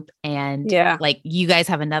group. And like, you guys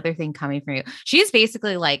have another thing coming for you. She's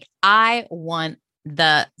basically like, I want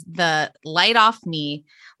the light off me.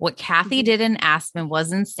 What Kathy did in Aspen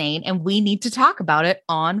was insane. And we need to talk about it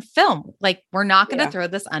on film. Like, we're not going to throw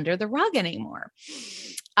this under the rug anymore.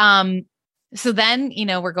 So then, you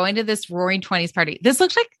know, we're going to this Roaring 20s party. This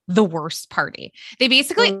looks like the worst party. They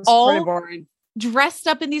basically all dressed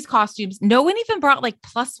up in these costumes. No one even brought like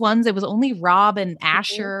plus ones. It was only Rob and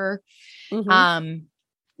Asher. And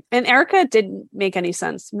Erica didn't make any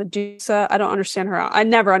sense. Medusa, I don't understand her. I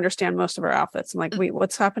never understand most of her outfits. I'm like, wait,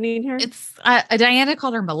 what's happening here? It's Diana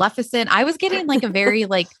called her Maleficent. I was getting like a very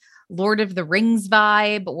like Lord of the Rings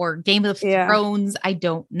vibe or Game of Thrones. I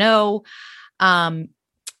don't know.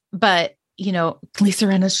 But you know, Lisa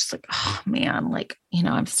Rinna's just like, oh man, like, you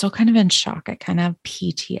know, I'm still kind of in shock. I kind of have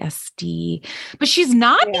PTSD, but she's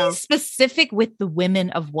not being specific with the women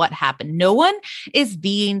of what happened. No one is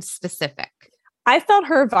being specific. I felt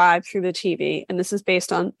her vibe through the TV, and this is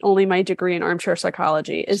based on only my degree in armchair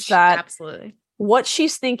psychology, is that absolutely what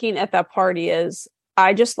she's thinking at that party is,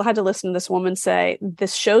 I just had to listen to this woman say,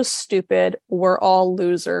 this show's stupid. We're all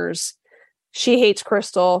losers. She hates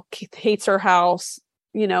Crystal, hates her house.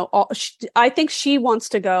 You know, I think she wants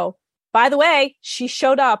to go, by the way, she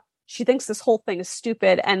showed up. She thinks this whole thing is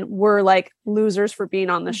stupid and we're like losers for being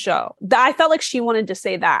on the show. I felt like she wanted to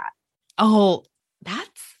say that. Oh, that's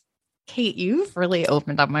Kate. You've really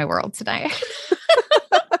opened up my world tonight.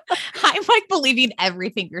 I'm like believing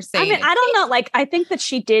everything you're saying. I mean, I don't know. Like, I think that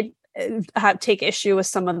she did take issue with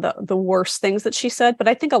some of the worst things that she said, but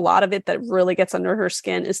I think a lot of it that really gets under her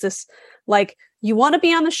skin is this, like, you want to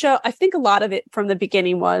be on the show. I think a lot of it from the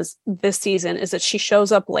beginning was this season is that she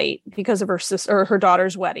shows up late because of her sister or her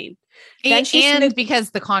daughter's wedding. And because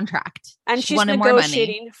the contract. And she's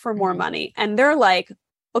negotiating for more money. And they're like,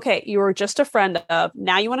 okay, you were just a friend of,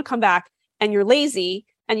 now you want to come back and you're lazy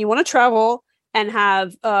and you want to travel and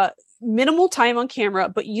have minimal time on camera,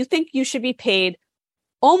 but you think you should be paid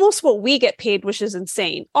almost what we get paid, which is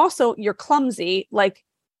insane. Also, you're clumsy. Like,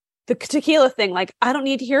 the tequila thing, like, I don't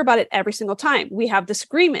need to hear about it every single time. We have this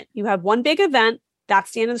agreement. You have one big event.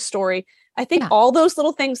 That's the end of the story. I think all those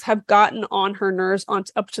little things have gotten on her nerves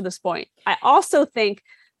up to this point. I also think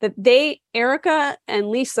that Erica and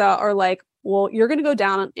Lisa are like, well, you're going to go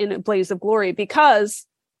down in a blaze of glory because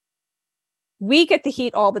we get the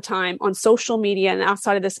heat all the time on social media and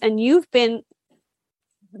outside of this. And you've been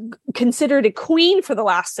considered a queen for the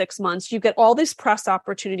last 6 months. You get all these press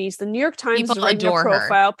opportunities. The New York Times is writing your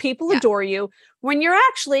profile. People adore you when you're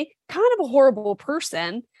actually kind of a horrible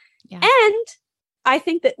person. Yeah. And I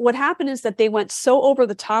think that what happened is that they went so over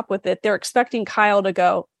the top with it. They're expecting Kyle to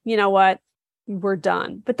go, you know what, we're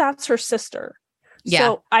done. But that's her sister. Yeah.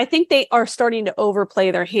 So I think they are starting to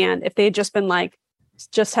overplay their hand. If they had just been like,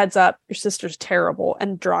 just heads up, your sister's terrible,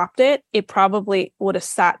 and dropped it, it probably would have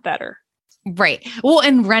sat better. Right. Well,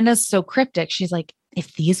 and Rinna's so cryptic. She's like,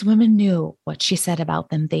 if these women knew what she said about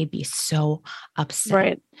them, they'd be so upset.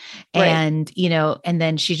 Right. And, you know, and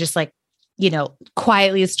then she just like, you know,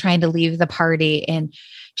 quietly is trying to leave the party. And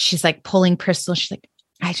she's like pulling Crystal. She's like,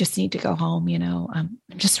 I just need to go home. You know, I'm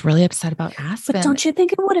just really upset about Aspen. But don't you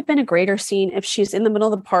think it would have been a greater scene if she's in the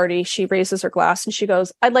middle of the party, she raises her glass and she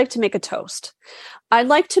goes, I'd like to make a toast. I'd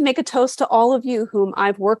like to make a toast to all of you whom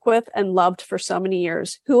I've worked with and loved for so many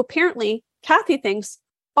years, who apparently Kathy thinks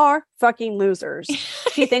are fucking losers.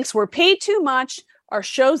 She thinks we're paid too much. Our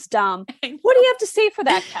show's dumb. What do you have to say for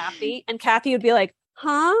that, Kathy? And Kathy would be like,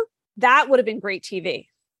 huh? That would have been great TV.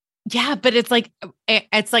 Yeah, but it's like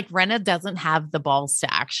Rinna doesn't have the balls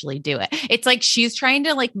to actually do it. It's like she's trying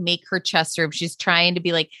to like make her chest rib. She's trying to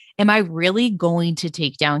be like, am I really going to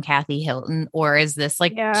take down Kathy Hilton, or is this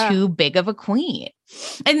like too big of a queen?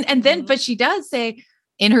 And then, but she does say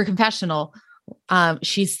in her confessional,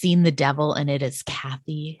 she's seen the devil and it is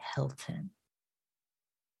Kathy Hilton.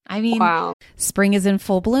 I mean, wow. Spring is in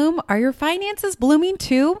full bloom. Are your finances blooming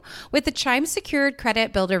too? With the Chime Secured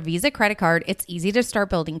Credit Builder Visa Credit Card, it's easy to start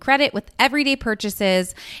building credit with everyday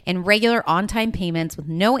purchases and regular on-time payments with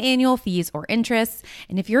no annual fees or interest.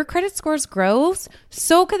 And if your credit scores grows,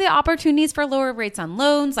 so could the opportunities for lower rates on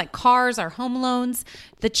loans like cars or home loans.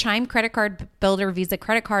 The Chime Credit Card Builder Visa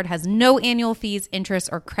Credit Card has no annual fees, interest,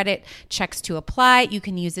 or credit checks to apply. You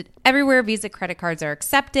can use it everywhere Visa credit cards are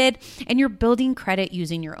accepted, and you're building credit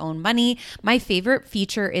using your own money. My favorite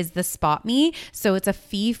feature is the Spot Me. So it's a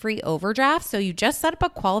fee-free overdraft. So you just set up a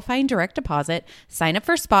qualifying direct deposit, sign up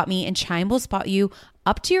for Spot Me, and Chime will spot you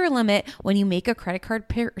up to your limit when you make a credit card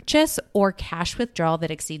purchase or cash withdrawal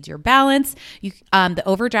that exceeds your balance. The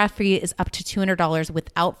overdraft fee is up to $200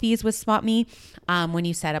 without fees with SpotMe. When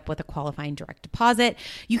you set up with a qualifying direct deposit,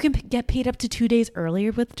 you can get paid up to 2 days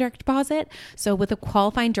earlier with direct deposit. So with a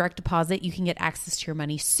qualifying direct deposit, you can get access to your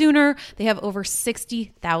money sooner. They have over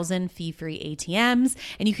 60,000 fee-free ATMs,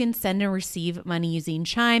 and you can send and receive money using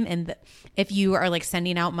Chime. And if you are like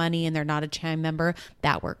sending out money and they're not a Chime member,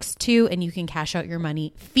 that works too. And you can cash out your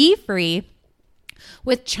money fee-free.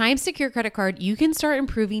 With Chime Secure Credit Card, you can start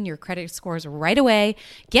improving your credit scores right away.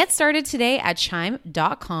 Get started today at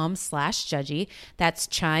chime.com/judgy. That's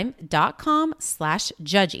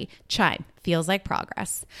chime.com/judgy. Chime feels like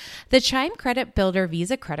progress. The Chime Credit Builder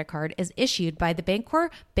Visa Credit Card is issued by the Bancorp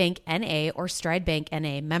Bank N.A. or Stride Bank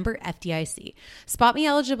N.A. member FDIC. SpotMe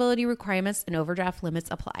eligibility requirements and overdraft limits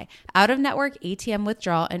apply. Out-of-network ATM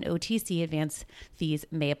withdrawal and OTC advance fees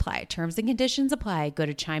may apply. Terms and conditions apply. Go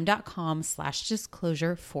to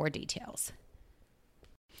chime.com/disclosure for details.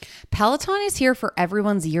 Peloton is here for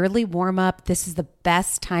everyone's yearly warm-up. This is the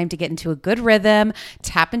best time to get into a good rhythm,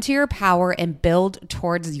 tap into your power, and build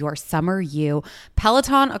towards your summer you.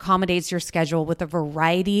 Peloton accommodates your schedule with a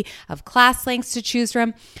variety of class lengths to choose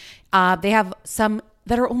from. They have some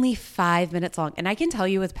that are only 5 minutes long. And I can tell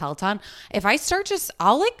you with Peloton, if I start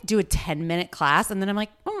I'll like do a 10-minute class and then I'm like,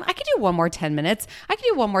 I could do one more 10 minutes. I could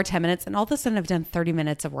do one more 10 minutes. And all of a sudden I've done 30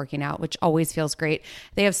 minutes of working out, which always feels great.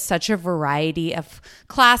 They have such a variety of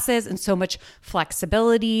classes and so much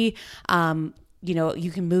flexibility.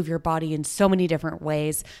 You can move your body in so many different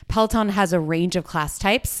ways. Peloton has a range of class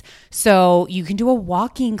types. So you can do a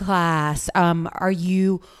walking class. Are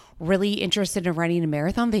you really interested in running a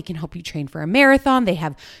marathon? They can help you train for a marathon. They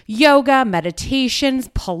have yoga, meditations,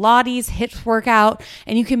 Pilates, HIIT workout,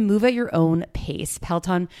 and you can move at your own pace.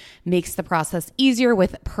 Peloton makes the process easier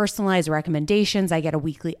with personalized recommendations. I get a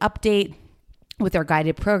weekly update with their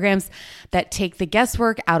guided programs that take the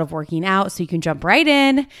guesswork out of working out so you can jump right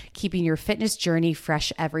in, keeping your fitness journey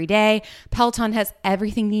fresh every day. Peloton has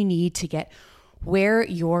everything you need to get where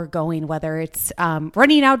you're going, whether it's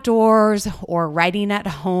running outdoors or riding at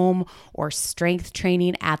home or strength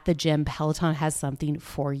training at the gym. Peloton has something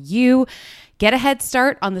for you. Get a head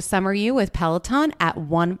start on the summer you with Peloton at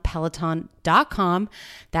onepeloton.com.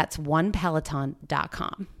 That's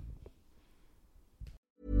onepeloton.com.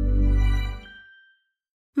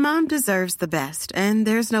 Mom deserves the best, and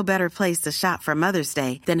there's no better place to shop for Mother's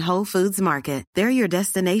Day than Whole Foods Market. They're your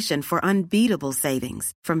destination for unbeatable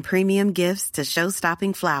savings, from premium gifts to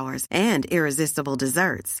show-stopping flowers and irresistible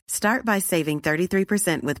desserts. Start by saving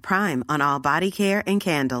 33% with Prime on all body care and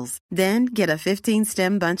candles. Then get a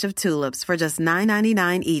 15-stem bunch of tulips for just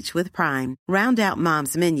 $9.99 each with Prime. Round out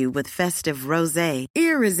Mom's menu with festive rosé,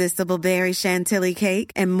 irresistible berry chantilly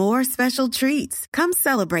cake, and more special treats. Come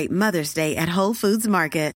celebrate Mother's Day at Whole Foods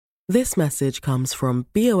Market. This message comes from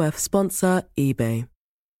BOF sponsor eBay.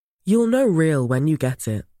 You'll know real when you get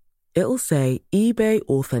it. It'll say eBay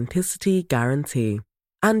Authenticity Guarantee.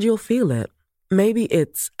 And you'll feel it. Maybe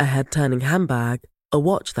it's a head-turning handbag, a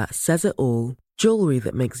watch that says it all, jewelry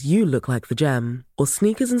that makes you look like the gem, or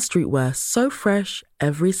sneakers and streetwear so fresh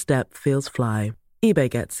every step feels fly. eBay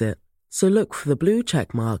gets it. So look for the blue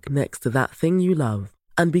check mark next to that thing you love.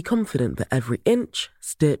 And be confident that every inch,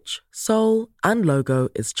 stitch, sole, and logo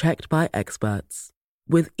is checked by experts.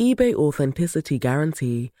 With eBay Authenticity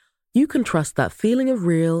Guarantee, you can trust that feeling of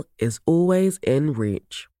real is always in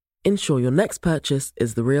reach. Ensure your next purchase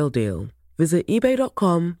is the real deal. Visit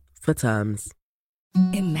eBay.com for terms.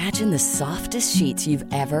 Imagine the softest sheets you've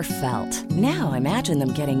ever felt. Now imagine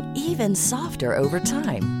them getting even softer over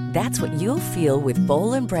time. That's what you'll feel with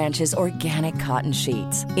Boll & Branch's organic cotton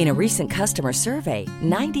sheets. In a recent customer survey,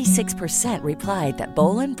 96% replied that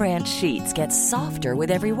Boll & Branch sheets get softer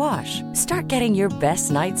with every wash. Start getting your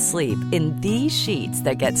best night's sleep in these sheets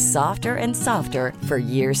that get softer and softer for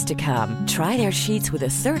years to come. Try their sheets with a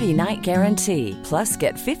 30-night guarantee. Plus,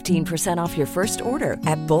 get 15% off your first order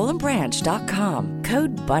at bollandbranch.com.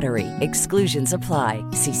 Code BUTTERY. Exclusions apply.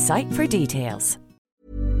 See site for details.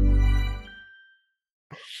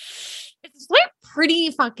 It's like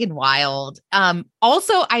pretty fucking wild.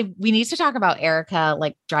 Also, we need to talk about Erica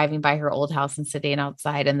like driving by her old house and sitting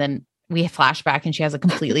outside, and then we flash back and she has a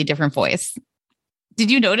completely different voice.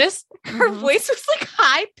 Did you notice her voice was like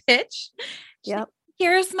high pitched? Yep.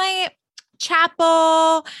 Here's my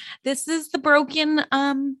chapel. This is the broken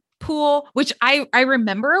pool, which I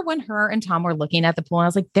remember when her and Tom were looking at the pool and I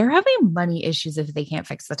was like, they're having money issues if they can't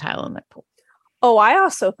fix the tile in the pool. Oh, I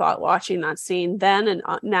also thought watching that scene then and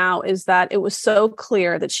now is that it was so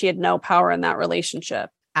clear that she had no power in that relationship.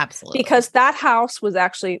 Absolutely. Because that house was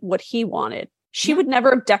actually what he wanted. She would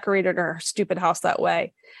never have decorated her stupid house that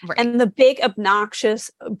way. Right. And the big obnoxious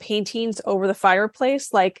paintings over the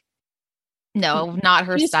fireplace, like, no, not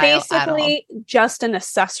her she's style at all. basically just an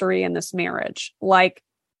accessory in this marriage. Like,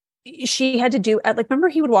 she had to do, like, remember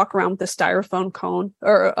he would walk around with a styrofoam cone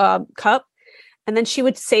or cup, and then she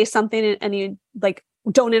would say something and he'd like,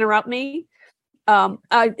 don't interrupt me.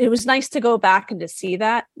 It was nice to go back and to see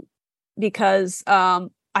that, because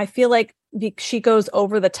I feel like she goes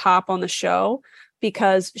over the top on the show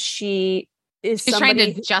because she's trying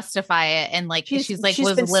to justify it, and like she's like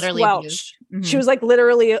was literally abused. Mm-hmm. She was like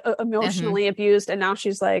literally emotionally abused, and now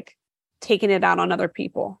she's like taking it out on other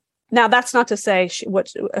people. Now that's not to say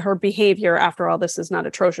what her behavior after all this is not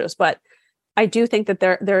atrocious, but I do think that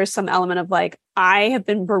there is some element of like, I have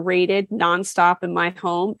been berated nonstop in my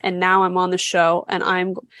home, and now I'm on the show, and I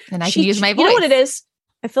can use my voice. You know what it is?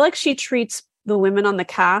 I feel like she treats the women on the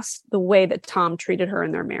cast the way that Tom treated her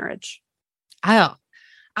in their marriage. Oh,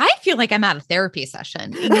 I feel like I'm at a therapy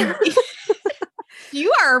session.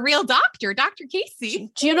 You are a real doctor, Dr.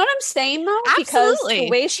 Casey. Do you know what I'm saying though? Absolutely. Because the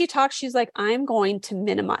way she talks, she's like, I'm going to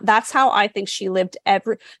minimize. That's how I think she lived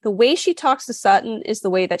the way she talks to Sutton is the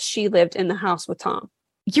way that she lived in the house with Tom.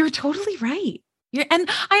 You're totally right. And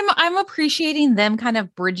I'm appreciating them kind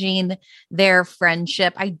of bridging their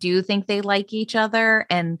friendship. I do think they like each other,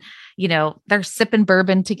 and, you know, they're sipping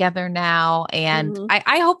bourbon together now. And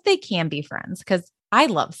I hope they can be friends, because I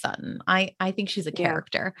love Sutton. I think she's a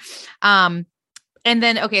character. And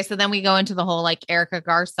then, okay, so then we go into the whole like Erica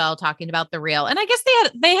Garcelle talking about the real, and I guess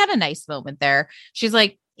they had a nice moment there. She's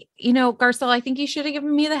like, you know, Garcelle, I think you should have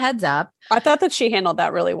given me the heads up. I thought that she handled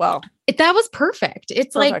that really well. That was perfect.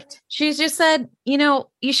 It's like, she's just said, you know,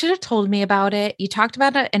 you should have told me about it. You talked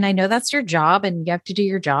about it, and I know that's your job and you have to do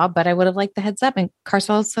your job, but I would have liked the heads up. And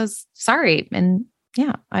Garcelle says, sorry. And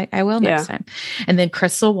yeah, I will next time. And then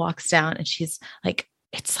Crystal walks down and she's like,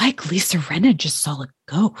 it's like Lisa Rinna just saw a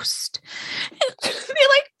ghost. And they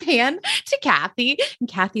like pan to Kathy, and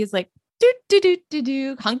Kathy is like,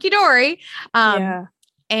 do, hunky dory.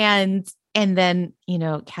 And then, you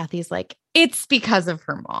know, Kathy's like, it's because of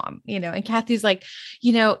her mom, you know, and Kathy's like,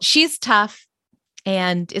 you know, she's tough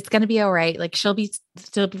and it's going to be all right. Like still be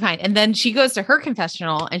fine. And then she goes to her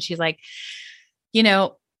confessional and she's like,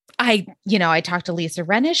 I talked to Lisa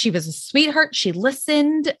Rinna. She was a sweetheart. She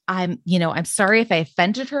listened. I'm sorry if I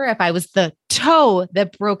offended her, if I was the toe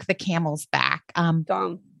that broke the camel's back.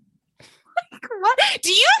 Dumb. What?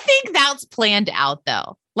 Do you think that's planned out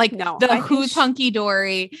though? Like no, who's hunky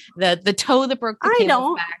dory, the toe that broke the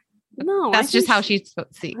camel's back. No, that's just how she's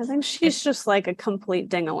supposed to see. I think she's just like a complete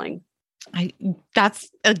dingaling. That's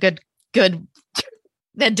a good. The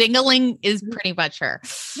dingaling is pretty much her.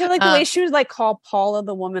 Yeah, like the way she would like call Paula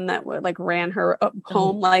the woman that would like ran her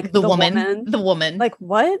home, like the woman. Like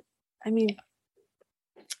what? I mean,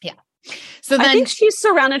 yeah. So then I think she's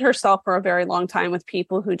surrounded herself for a very long time with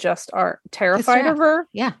people who just are terrified of her.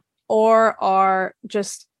 Yeah. Or are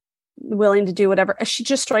just willing to do whatever. She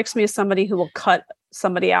just strikes me as somebody who will cut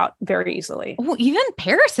somebody out very easily. Well, even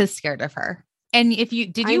Paris is scared of her. And if you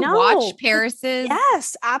watch Paris's?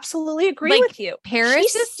 Yes, absolutely agree with you.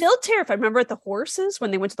 Paris is still terrified. Remember at the horses,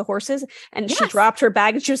 when they went to the horses and she dropped her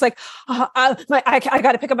bag and she was like, I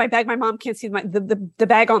got to pick up my bag. My mom can't see the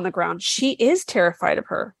bag on the ground. She is terrified of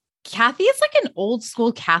her. Kathy is like an old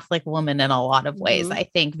school Catholic woman in a lot of ways. I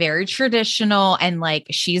think very traditional, and like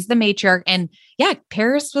she's the matriarch. And yeah,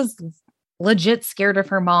 Paris was legit scared of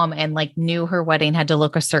her mom and like knew her wedding had to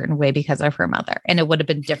look a certain way because of her mother. And it would have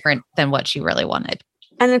been different than what she really wanted.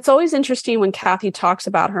 And it's always interesting when Kathy talks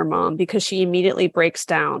about her mom because she immediately breaks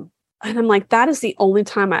down. And I'm like, that is the only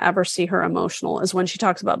time I ever see her emotional is when she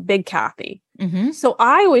talks about Big Kathy. Mm-hmm. So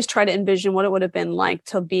I always try to envision what it would have been like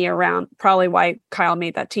to be around, probably why Kyle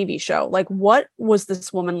made that TV show. Like, what was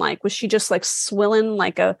this woman like? Was she just like swilling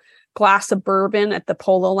like a glass of bourbon at the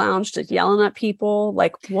Polo Lounge, just yelling at people?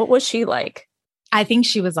 Like, what was she like? I think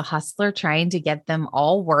she was a hustler trying to get them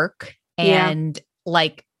all work and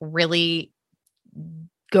like really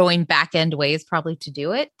going back end ways probably to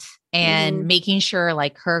do it and making sure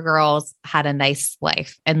like her girls had a nice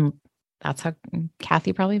life. And that's how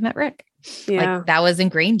Kathy probably met Rick. Yeah. Like that was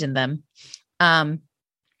ingrained in them.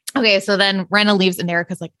 Okay. So then Rinna leaves and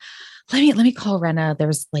Erica's like, let me call Rinna.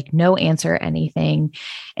 There's like no answer or anything.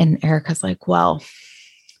 And Erica's like, well,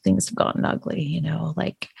 things have gotten ugly,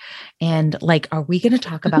 like, and like, are we going to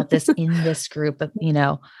talk about this in this group of,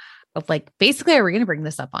 of like, basically, are we going to bring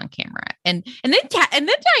this up on camera? And then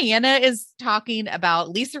Diana is talking about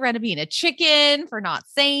Lisa Rinna being a chicken for not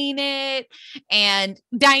saying it. And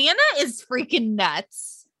Diana is freaking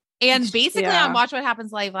nuts. And basically on Watch What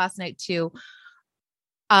Happens Live last night too,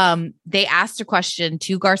 they asked a question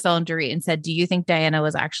to Garcelle and Dorit and said, do you think Diana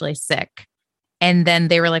was actually sick? And then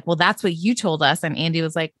they were like, well, that's what you told us. And Andy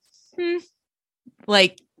was like,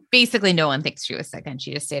 like basically no one thinks she was sick and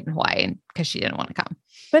she just stayed in Hawaii because she didn't want to come.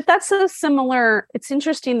 But that's a similar, it's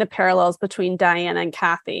interesting, the parallels between Diana and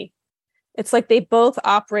Kathy. It's like they both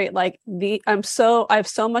operate like I have so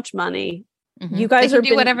much money. Mm-hmm. You guys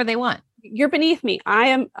do whatever they want. You're beneath me.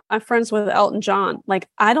 I'm friends with Elton John. Like,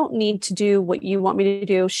 I don't need to do what you want me to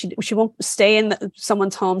do. She won't stay in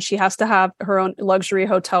someone's home. She has to have her own luxury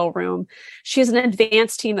hotel room. She has an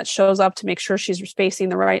advanced team that shows up to make sure she's facing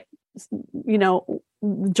the right,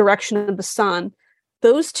 direction of the sun.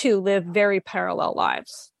 Those two live very parallel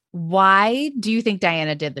lives. Why do you think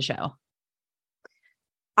Diana did the show?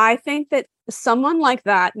 I think that someone like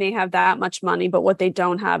that may have that much money, but what they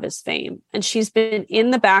don't have is fame. And she's been in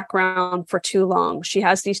the background for too long. She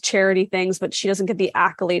has these charity things, but she doesn't get the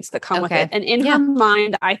accolades that come with it. And in her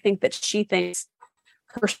mind, I think that she thinks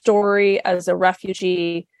her story as a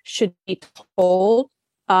refugee should be told.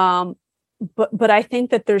 But I think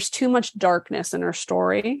that there's too much darkness in her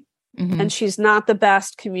story. Mm-hmm. And she's not the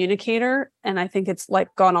best communicator. And I think it's like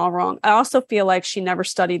gone all wrong. I also feel like she never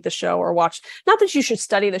studied the show or watched. Not that you should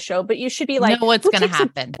study the show, but you should be like, know what's going to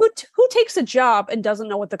happen. Who takes a job and doesn't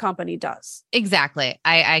know what the company does? Exactly.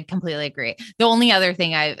 I completely agree. The only other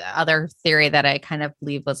theory that I kind of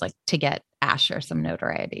believe was like to get Asher some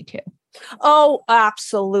notoriety too. Oh,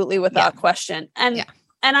 absolutely. Without question. And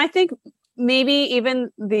I think maybe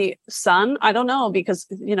even the son, I don't know, because,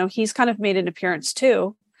 he's kind of made an appearance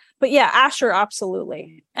too. But yeah, Asher,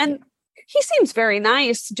 absolutely. And he seems very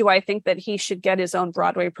nice. Do I think that he should get his own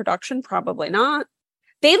Broadway production? Probably not.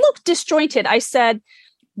 They look disjointed. I said,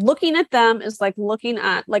 looking at them is like looking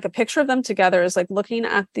at like a picture of them together is like looking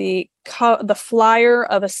at the flyer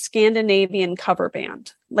of a Scandinavian cover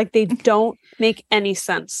band. Like they don't make any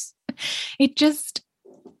sense. It's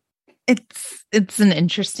an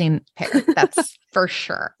interesting pair. That's for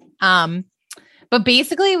sure. But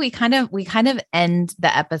basically we kind of end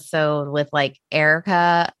the episode with like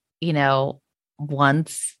Erica,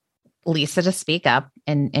 wants Lisa to speak up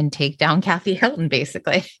and take down Kathy Hilton,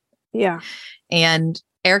 basically. Yeah. And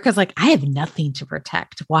Erica's like, I have nothing to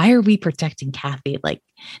protect. Why are we protecting Kathy? Like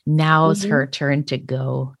now's her turn to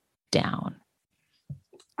go down.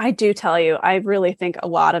 I do tell you, I really think a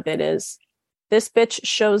lot of it is this bitch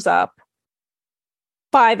shows up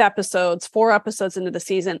 4 episodes into the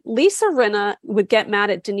season. Lisa Rinna would get mad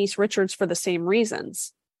at Denise Richards for the same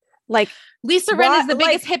reasons. Like Lisa Rinna is the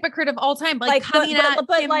biggest hypocrite of all time. Like coming at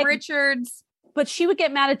Kim Richards. But she would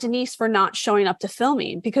get mad at Denise for not showing up to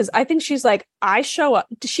filming because I think she's like, I show up.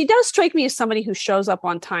 She does strike me as somebody who shows up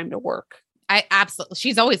on time to work. I absolutely.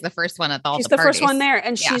 She's always the first one at all the parties. She's the first one there.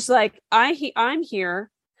 And she's like, I'm here.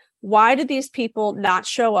 Why did these people not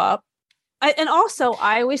show up? And also,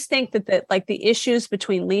 I always think that like the issues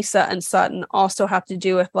between Lisa and Sutton also have to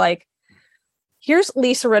do with like, here's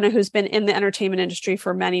Lisa Rinna, who's been in the entertainment industry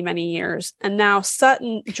for many, many years. And now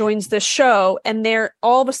Sutton joins this show and they're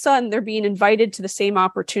all of a sudden they're being invited to the same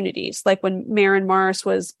opportunities. Like when Maren Morris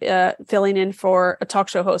was filling in for a talk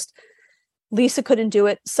show host, Lisa couldn't do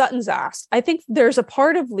it. Sutton's asked. I think there's a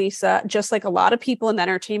part of Lisa, just like a lot of people in the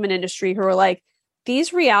entertainment industry who are like,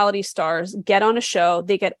 these reality stars get on a show,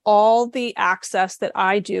 they get all the access that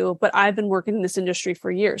I do, but I've been working in this industry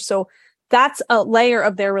for years. So that's a layer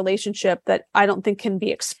of their relationship that I don't think can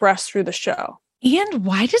be expressed through the show. And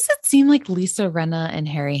why does it seem like Lisa Rinna and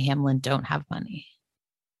Harry Hamlin don't have money?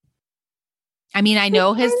 I mean, I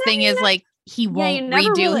know his thing is like, he won't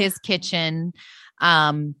redo his kitchen.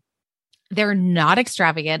 They're not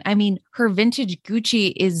extravagant. I mean, her vintage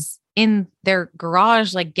Gucci is in their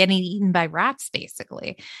garage, like getting eaten by rats,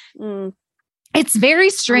 basically. It's very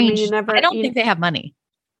strange. I don't think they have money.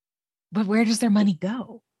 But where does their money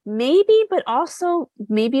go? Maybe, but also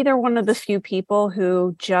maybe they're one of the few people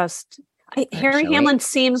who just... Harry Hamlin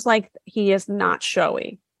seems like he is not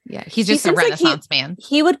showy. Yeah, he's just a Renaissance man.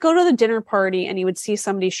 He would go to the dinner party and he would see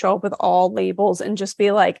somebody show up with all labels and just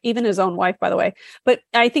be like, even his own wife, by the way. But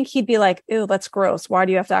I think he'd be like, ew, that's gross. Why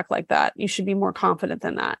do you have to act like that? You should be more confident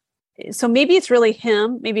than that. So maybe it's really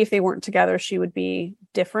him. Maybe if they weren't together, she would be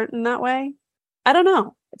different in that way. I don't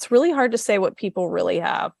know. It's really hard to say what people really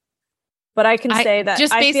have. But I can say that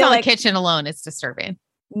just based on the kitchen alone, it's disturbing.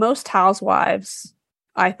 Most housewives,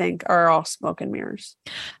 I think, are all smoke and mirrors.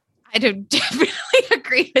 I do definitely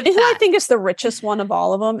agree with Who that. I think is the richest one of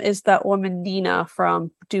all of them is that woman Nina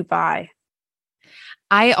from Dubai.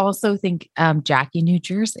 I also think Jackie, New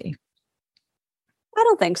Jersey. I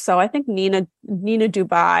don't think so. I think Nina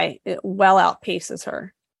Dubai well outpaces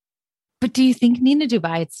her. But do you think Nina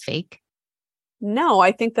Dubai is fake? No,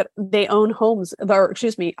 I think that they own homes, or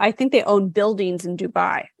excuse me, I think they own buildings in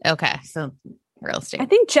Dubai. Okay. So real estate. I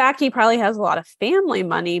think Jackie probably has a lot of family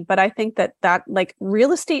money, but I think that like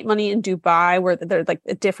real estate money in Dubai, where there's like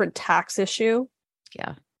a different tax issue.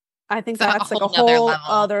 Yeah. I think So that's like a whole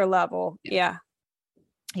other level. Yeah.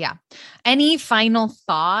 Yeah. Any final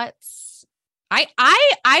thoughts?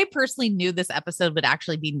 I personally knew this episode would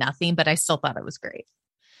actually be nothing, but I still thought it was great.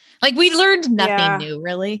 Like we learned nothing new,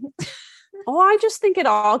 really. Oh, I just think it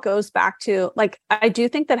all goes back to like, I do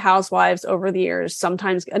think that Housewives over the years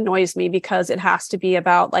sometimes annoys me because it has to be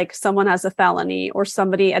about like someone has a felony or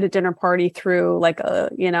somebody at a dinner party threw like a,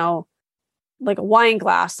 like a wine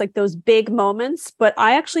glass, like those big moments. But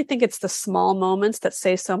I actually think it's the small moments that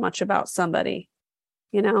say so much about somebody.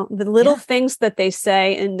 The little things that they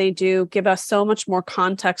say and they do give us so much more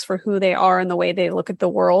context for who they are and the way they look at the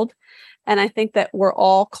world. And I think that we're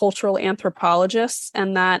all cultural anthropologists,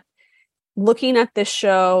 and that looking at this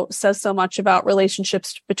show says so much about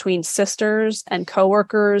relationships between sisters and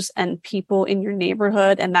coworkers and people in your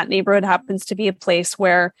neighborhood. And that neighborhood happens to be a place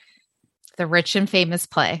where the rich and famous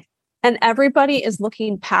play. And everybody is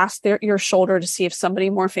looking past your shoulder to see if somebody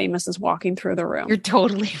more famous is walking through the room. You're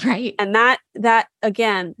totally right. And that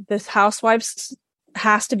again, this Housewives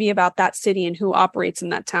has to be about that city and who operates in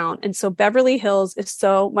that town. And so Beverly Hills is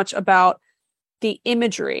so much about the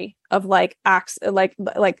imagery of like acts, like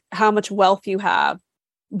how much wealth you have,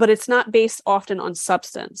 but it's not based often on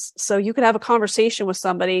substance. So you could have a conversation with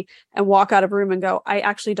somebody and walk out of a room and go, I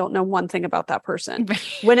actually don't know one thing about that person,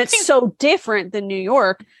 when it's so different than New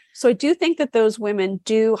York. So I do think that those women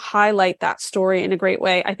do highlight that story in a great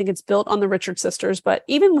way. I think it's built on the Richard sisters, but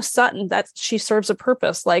even with Sutton, that she serves a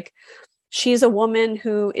purpose. Like, she's a woman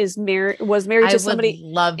who was married to somebody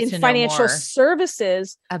in financial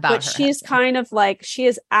services, but she's kind of like, she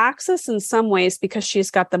has access in some ways because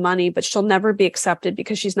she's got the money, but she'll never be accepted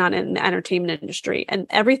because she's not in the entertainment industry. And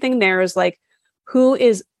everything there is like, who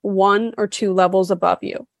is 1 or 2 levels above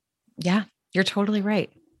you? Yeah, you're totally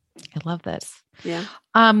right. I love this. Yeah.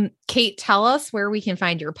 Kate, tell us where we can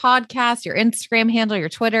find your podcast, your Instagram handle, your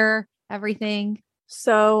Twitter, everything.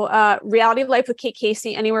 So Reality of Life with Kate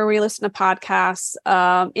Casey, anywhere where you listen to podcasts.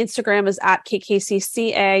 Instagram is at Kate Casey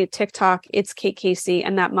CA. TikTok, it's Kate Casey,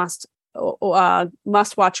 and that must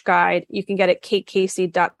watch guide. You can get it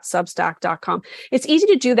katecasey.substack.com. It's easy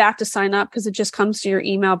to do that, to sign up, because it just comes to your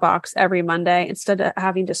email box every Monday instead of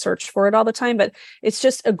having to search for it all the time. But it's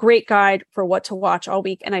just a great guide for what to watch all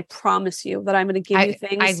week. And I promise you that I'm going to give you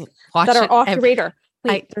things that are off the radar.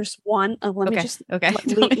 Wait, there's one. Let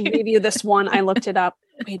me review this one. I looked it up.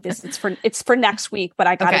 Wait, it's for next week, but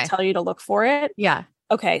I got to tell you to look for it. Yeah.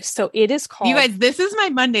 Okay. So it is called. You guys, this is my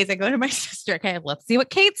Mondays. I go to my sister. Okay. Let's see what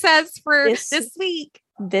Kate says for this week.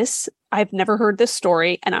 I've never heard this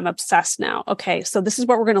story and I'm obsessed now. Okay. So this is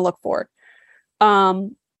what we're going to look for.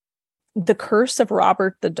 The Curse of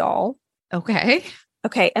Robert the Doll. Okay.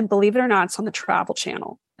 Okay. And believe it or not, it's on the Travel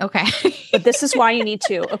Channel. Okay. But this is why you need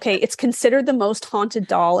to. Okay. It's considered the most haunted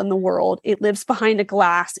doll in the world. It lives behind a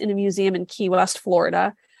glass in a museum in Key West,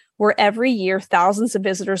 Florida, where every year thousands of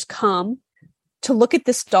visitors come to look at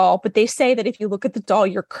this doll. But they say that if you look at the doll,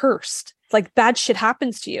 you're cursed. Like bad shit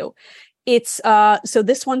happens to you. It's so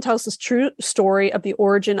this one tells this true story of the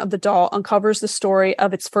origin of the doll, uncovers the story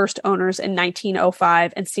of its first owners in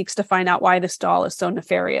 1905, and seeks to find out why this doll is so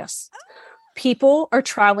nefarious. People are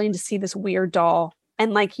traveling to see this weird doll.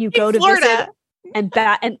 And like you go to Florida. Visit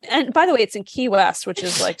and by the way, it's in Key West, which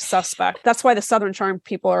is like suspect. That's why the Southern Charm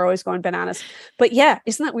people are always going bananas. But yeah,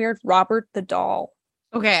 isn't that weird? Robert the Doll.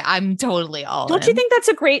 Okay, I'm totally all Don't you think that's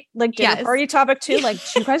a great like dinner party topic too? Like,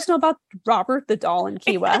 do you guys know about Robert the Doll in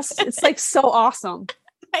Key West? It's like so awesome.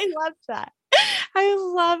 I love that. I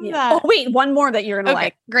love that. Oh wait, one more that you're gonna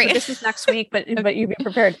like. Great. So this is next week, but you be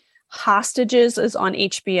prepared. Hostages is on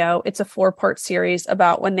HBO. It's a 4-part series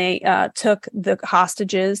about when they took the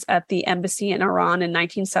hostages at the embassy in Iran in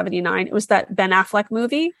 1979. It was that Ben Affleck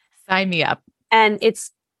movie. Sign me up. And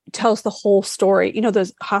it's tells the whole story. You know,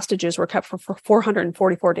 those hostages were kept for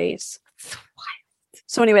 444 days.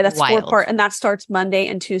 So anyway, that's 4-part, and that starts Monday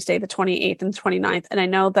and Tuesday, the 28th and 29th. And I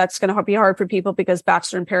know that's going to be hard for people because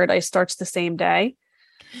Bachelor in Paradise starts the same day.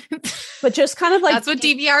 But just kind of like that's what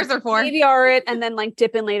DVRs are for. DVR it and then like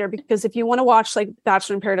dip in later, because if you want to watch like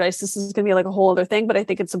Bachelor in Paradise, this is going to be like a whole other thing. But I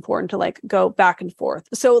think it's important to like go back and forth.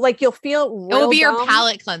 So like you'll feel real it will be dumb. Your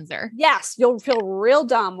palate cleanser. Yes, you'll feel real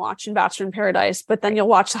dumb watching Bachelor in Paradise, but then you'll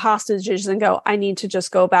watch the hostages and go, I need to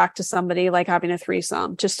just go back to somebody like having a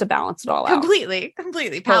threesome just to balance it all out. Completely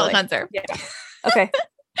palate cleanser. Yeah. Okay.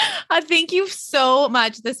 Thank you so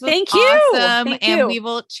much. This was awesome. Thank you. We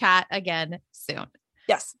will chat again soon.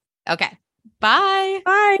 Yes. Okay. Bye.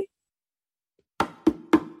 Bye.